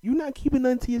 You not keeping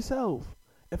nothing to yourself.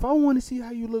 If I want to see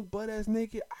how you look butt ass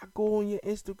naked, I go on your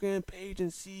Instagram page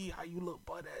and see how you look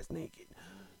butt ass naked.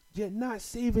 You're not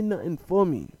saving nothing for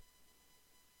me.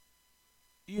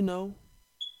 You know?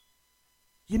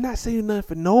 You're not saving nothing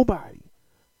for nobody.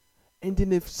 And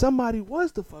then if somebody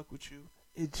was to fuck with you,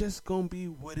 it's just gonna be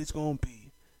what it's gonna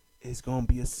be. It's gonna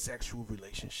be a sexual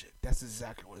relationship. That's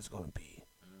exactly what it's gonna be.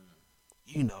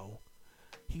 You know,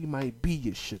 he might be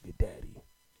your sugar daddy.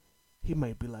 He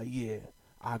might be like, yeah,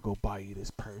 I go buy you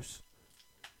this purse.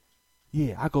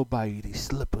 Yeah, I go buy you these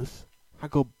slippers. I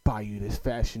go buy you this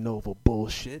Fashion Nova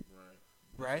bullshit.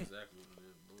 Right? Exactly what it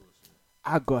is, bullshit.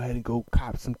 I go ahead and go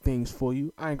cop some things for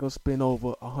you. I ain't gonna spend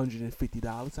over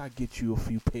 $150. I get you a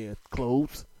few pair of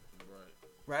clothes.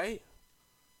 Right?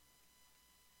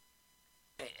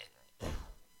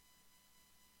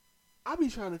 I be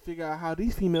trying to figure out how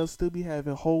these females still be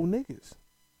having whole niggas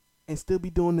and still be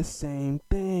doing the same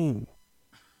thing.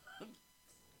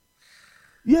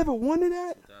 You ever wonder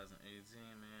that? 2018,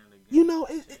 man. You know,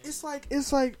 it's like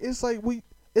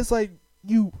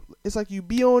you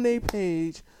be on a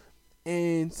page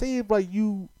and say if like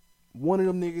you one of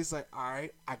them niggas like, all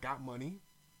right, I got money,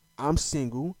 I'm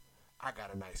single, I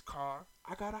got a nice car,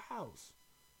 I got a house.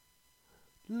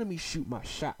 Let me shoot my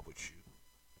shot with you.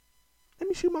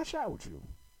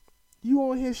 You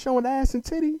on here showing ass and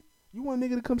titty? You want a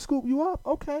nigga to come scoop you up?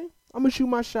 Okay, I'm gonna shoot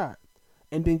my shot.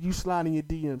 And then you slide in your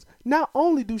DMs. Not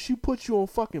only do she put you on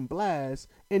fucking blast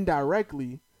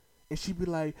indirectly, and she be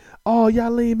like, oh, y'all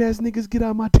lame ass niggas get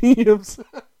out my DMs.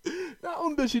 Not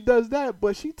only does she does that,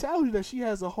 but she tells you that she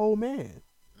has a whole man.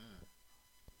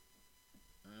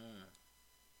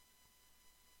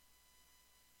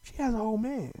 She has a whole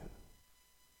man.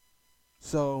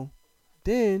 So,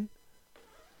 then,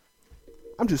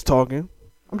 I'm just talking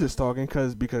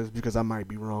because I might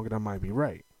be wrong and I might be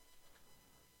right.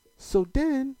 So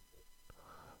then,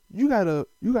 you gotta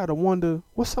wonder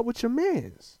what's up with your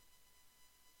mans.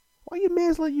 Why your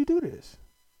mans let you do this?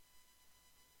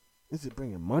 Is it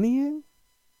bringing money in?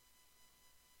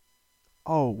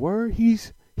 Oh, word,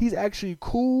 he's actually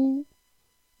cool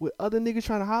with other niggas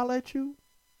trying to holler at you.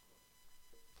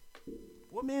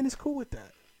 What man is cool with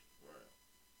that?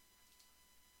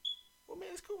 What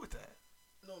man is cool with that?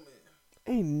 No man.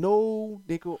 Ain't no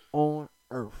nigga on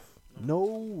earth.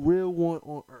 No real one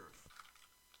on earth.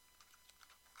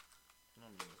 I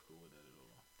don't think it's cool with that at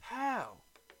all. How?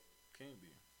 Can't be.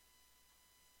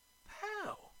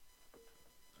 How?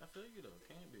 I feel you though.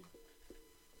 Can't be.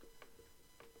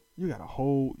 You got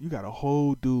a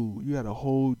whole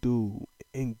dude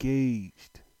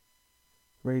engaged,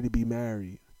 ready to be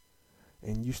married,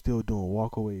 and you still doing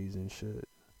walkaways and shit.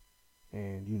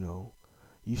 And you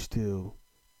still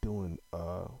doing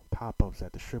pop-ups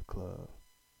at the strip club.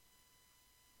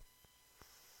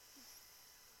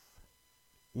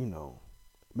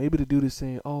 Maybe the dude is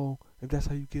saying, "Oh, if that's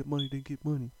how you get money, then get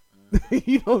money."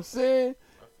 You know what I'm saying?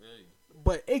 I feel you.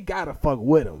 But it gotta fuck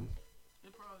with him.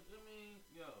 It probably. I mean,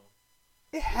 yo.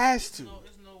 It has to.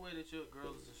 There's no way that your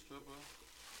girl is a stripper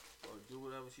or do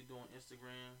whatever she do on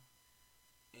Instagram.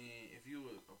 And if you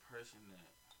were a person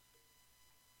that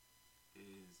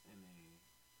is in a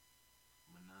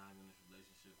monogamous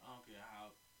relationship, I don't care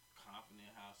how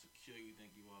confident, how secure you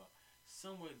think you are,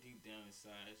 somewhere deep down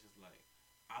inside, it's just like,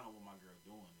 I don't want my girl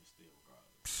doing this still,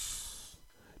 regardless.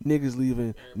 Niggas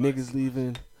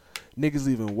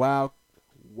leaving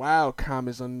wild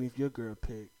comments underneath your girl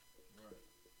pic. Right.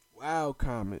 Wild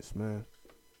comments, man.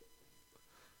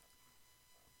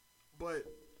 But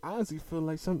I honestly feel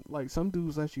like some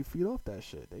dudes let you feed off that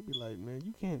shit. They be like, man,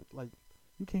 you can't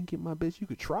get my bitch. You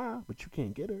could try, but you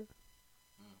can't get her.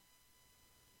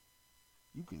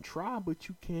 You can try, but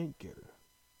you can't get her.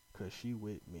 'Cause she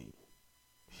with me.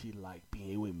 She like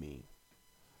being with me.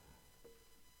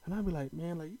 And I be like,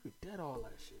 man, like, you could dead all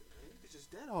that shit, man. You could just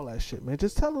dead all that shit, man.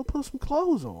 Just tell her to put some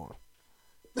clothes on.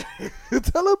 Tell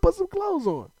her to put some clothes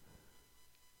on.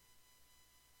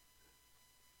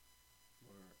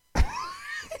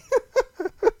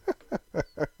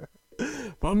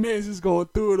 My man's just going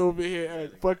through it over here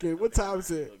at fucking, what time is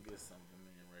it?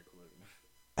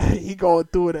 He going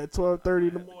through it at 12:30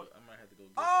 in the morning. I might have to go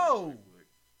get Oh! something real quick.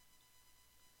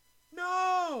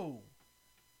 No!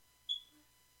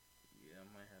 Yeah, I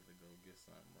might have to go get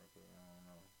something real quick. I don't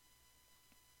know.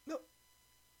 No.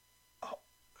 Oh.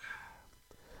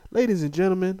 Ladies and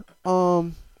gentlemen,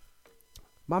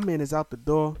 my man is out the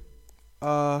door.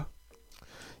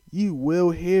 You will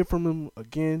hear from him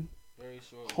again. Very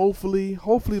short. Hopefully,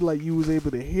 like, you was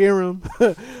able to hear him.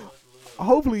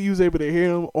 Hopefully, you was able to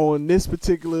hear him on this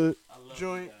particular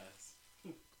joint.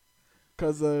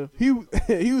 Cause he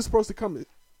was supposed to come.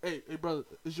 Hey, brother,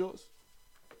 it's yours.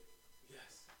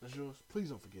 Yes. That's yours. Please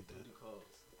don't forget that.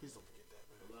 Please don't forget that,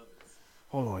 man. I love it.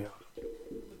 Hold on, y'all. Oh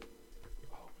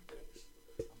my goodness,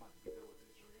 I'm about to be done with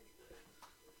this joint anyway.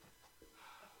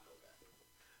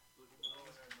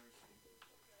 Lord have mercy.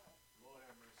 Lord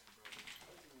have mercy, brother.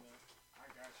 I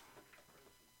got you.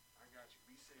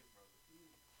 Be safe, brother.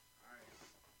 All right.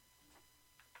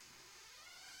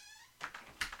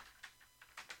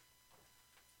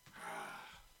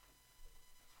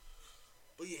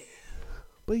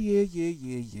 But yeah.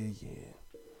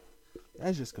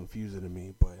 That's just confusing to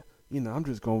me. But I'm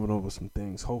just going over some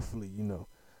things. Hopefully,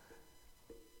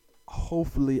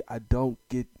 I don't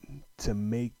get to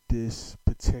make this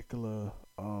particular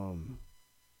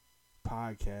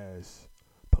podcast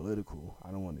political.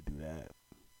 I don't want to do that.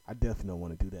 I definitely don't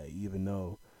want to do that, even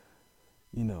though,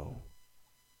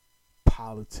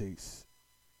 politics,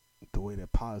 the way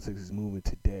that politics is moving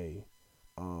today,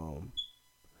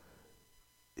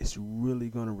 it's really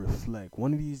going to reflect.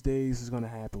 One of these days is going to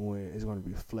happen where it's going to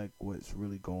reflect what's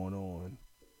really going on,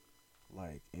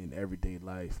 like, in everyday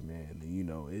life, man.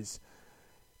 And,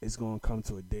 it's going to come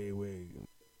to a day where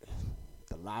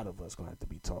a lot of us going to have to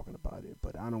be talking about it.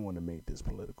 But I don't want to make this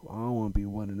political. I don't want to be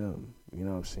one of them. You know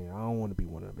what I'm saying? I don't want to be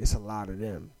one of them. It's a lot of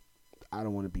them. I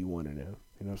don't want to be one of them.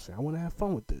 You know what I'm saying? I want to have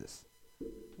fun with this. I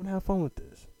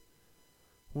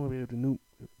want to be able to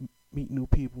meet new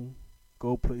people,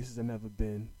 go places I've never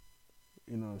been,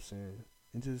 you know what I'm saying,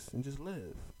 and just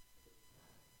live,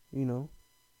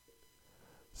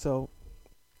 So,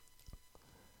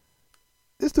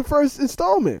 it's the first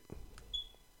installment.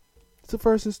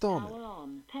 Power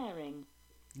on. Pairing.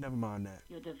 Never mind that.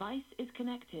 Your device is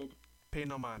connected. Pay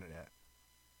no mind to that.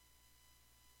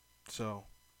 So,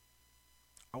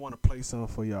 I want to play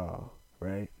something for y'all,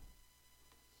 right?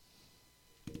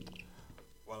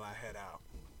 While I head out,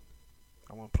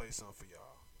 I want to play something for y'all.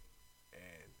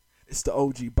 And it's the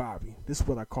OG Bobby. This is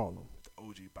what I call him, the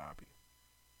OG Bobby.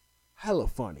 Hella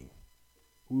funny.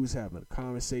 We was having a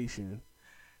conversation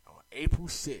on April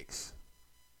 6th.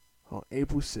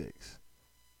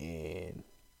 And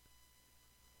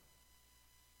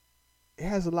it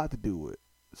has a lot to do with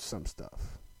some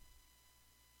stuff.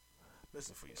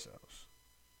 Listen for yourselves.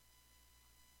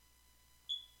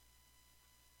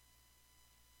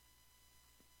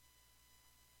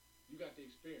 You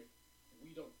experience.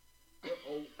 We don't.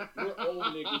 We're old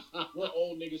niggas. We're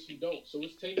old niggas who don't. So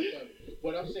it's taken from it.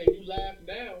 But I'm saying you laugh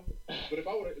now. But if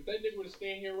that nigga were to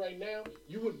stand here right now,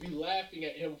 you would be laughing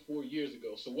at him 4 years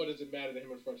ago. So what does it matter to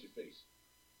him in front of your face?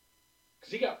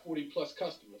 Because he got 40 plus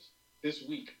customers this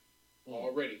week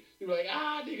already. They were like,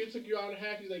 nigga, it took you an hour and a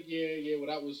half. He's like, yeah. Well,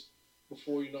 that was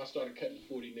before, I started cutting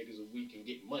 40 niggas a week and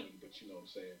getting money. But you know what I'm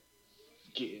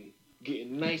saying?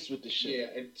 Getting nice with the shit.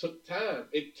 Yeah, it took time.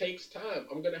 It takes time.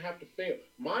 I'm going to have to fail.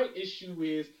 My issue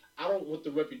is I don't want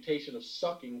the reputation of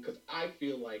sucking because I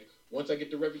feel like once I get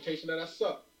the reputation that I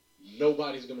suck,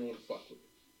 nobody's going to want to fuck with me.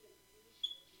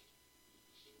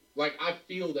 Like, I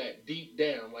feel that deep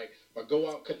down. Like, if I go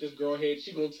out, cut this girl head,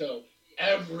 she going to tell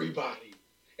everybody.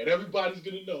 And everybody's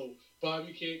going to know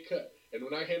Bobby can't cut. And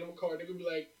when I hand them a card, they're going to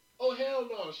be like, oh, hell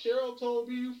no. Cheryl told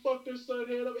me you fucked her son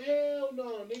head up. Hell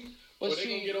no, nigga. But they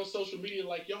gonna get on social media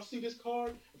like, y'all see this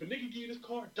card? If a nigga give you this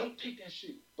card, don't take that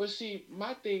shit. But see,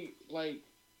 my thing, like,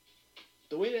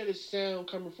 the way that it sound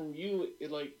coming from you,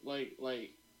 it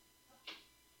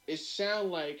it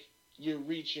sound like you're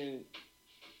reaching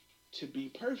to be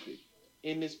perfect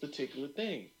in this particular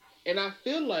thing. And I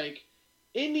feel like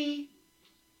anything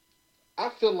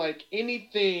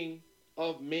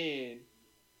of man,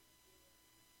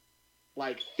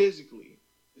 like physically,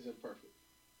 is imperfect.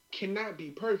 Cannot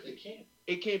be perfect.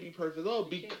 It can't be perfect at all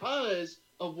because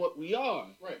of what we are.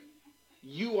 Right.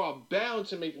 You are bound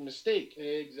to make a mistake.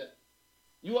 Exactly.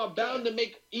 You are bound to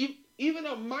make even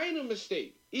a minor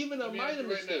mistake. Even a minor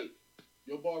mistake. Right,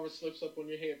 your barber slips up on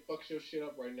your head, fucks your shit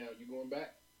up right now. You going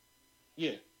back?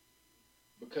 Yeah.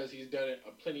 Because he's done it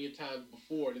plenty of times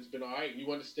before and it's been all right.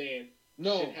 You understand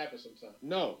shit happens sometimes.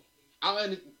 No.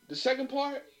 The second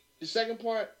part,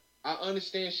 I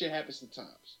understand shit happens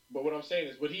sometimes. But what I'm saying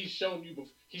is, what he's shown you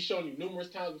numerous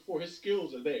times before. His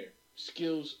skills are there.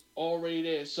 Skills already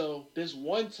there. So this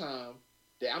one time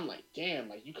that I'm like, damn,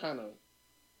 like you kind of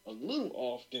a little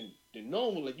off than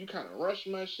normal. Like you kind of rushed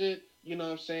my shit. You know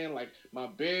what I'm saying? Like my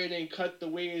beard ain't cut the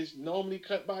way it's normally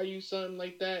cut by you, something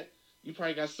like that. You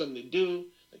probably got something to do.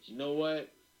 Like, you know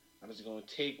what? I'm just gonna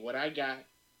take what I got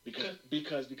because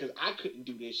I couldn't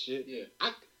do this shit. Yeah.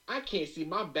 I can't see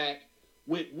my back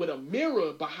with a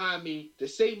mirror behind me to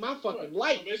save my fucking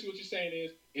life. So basically what you're saying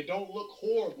is, it don't look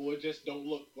horrible, it just don't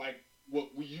look like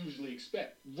what we usually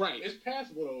expect. Right. It's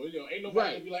passable though. Ain't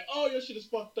nobody gonna be like, oh, your shit is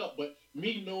fucked up. But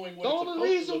me knowing what the it's only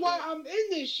supposed reason to look why like, I'm in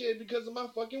this shit because of my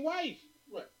fucking wife.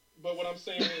 Right. But what I'm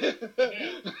saying is,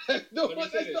 now,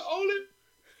 that's the only.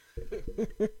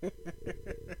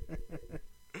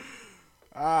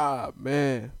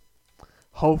 Man.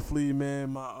 Hopefully,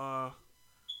 man,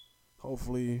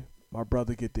 my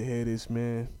brother get to hear this,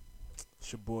 man.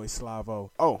 It's your boy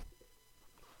Slavo. Oh,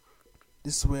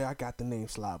 this is where I got the name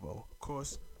Slavo. Of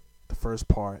course, the first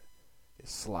part is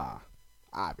Sly.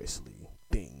 Obviously.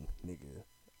 Ding, nigga.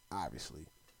 Obviously.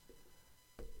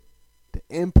 The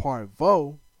end part,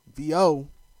 V-O.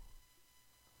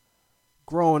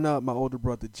 Growing up, my older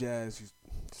brother Jazz used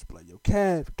to be like, yo,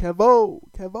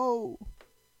 Kevo.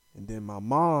 And then my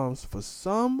mom's, for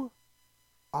some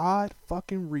odd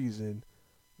fucking reason,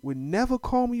 would never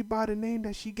call me by the name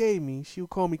that she gave me. She would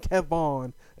call me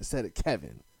Kevon instead of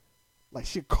Kevin. Like,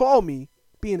 she'd call me,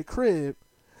 be in the crib,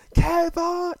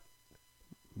 Kevon.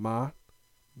 My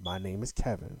name is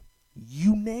Kevin.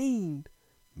 You named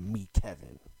me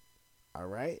Kevin. All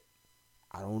right?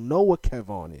 I don't know what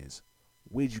Kevon is.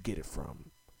 Where'd you get it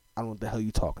from? I don't know what the hell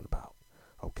you talking about.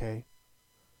 Okay?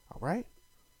 All right?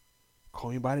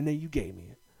 Call me by the name you gave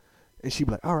me. And she'd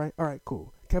be like, all right,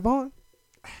 cool. Kevon?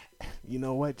 You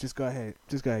know what? Just go ahead.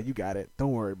 You got it.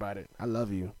 Don't worry about it. I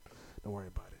love you. Don't worry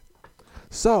about it.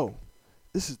 So,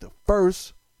 this is the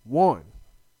first one.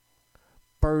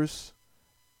 First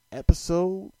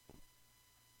episode.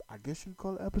 I guess you'd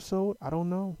call it episode. I don't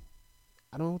know.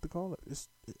 I don't know what to call it.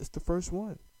 It's the first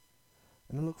one.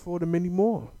 And I look forward to many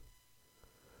more.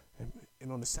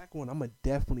 And on the second one, I'm going to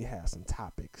definitely have some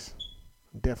topics.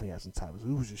 We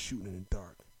was just shooting in the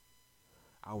dark.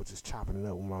 I was just chopping it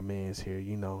up with my mans here,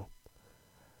 you know.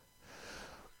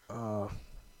 I'm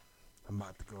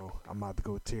about to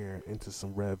go tear into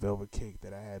some red velvet cake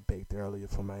that I had baked earlier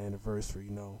for my anniversary,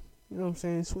 you know. You know what I'm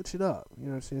saying? Switch it up. You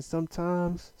know what I'm saying?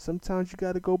 Sometimes you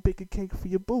got to go bake a cake for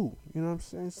your boo. You know what I'm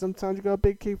saying? Sometimes you got to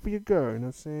bake a cake for your girl. You know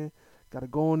what I'm saying? Got to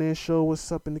go in there and show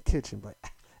what's up in the kitchen. Like,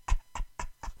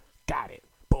 got it.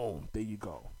 Boom. There you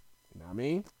go. You know what I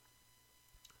mean?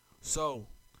 So,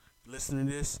 listen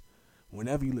to this.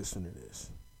 Whenever you listen to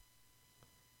this,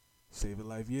 save a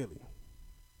life yearly.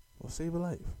 Or save a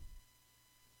life.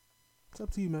 It's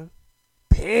up to you, man.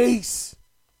 Peace.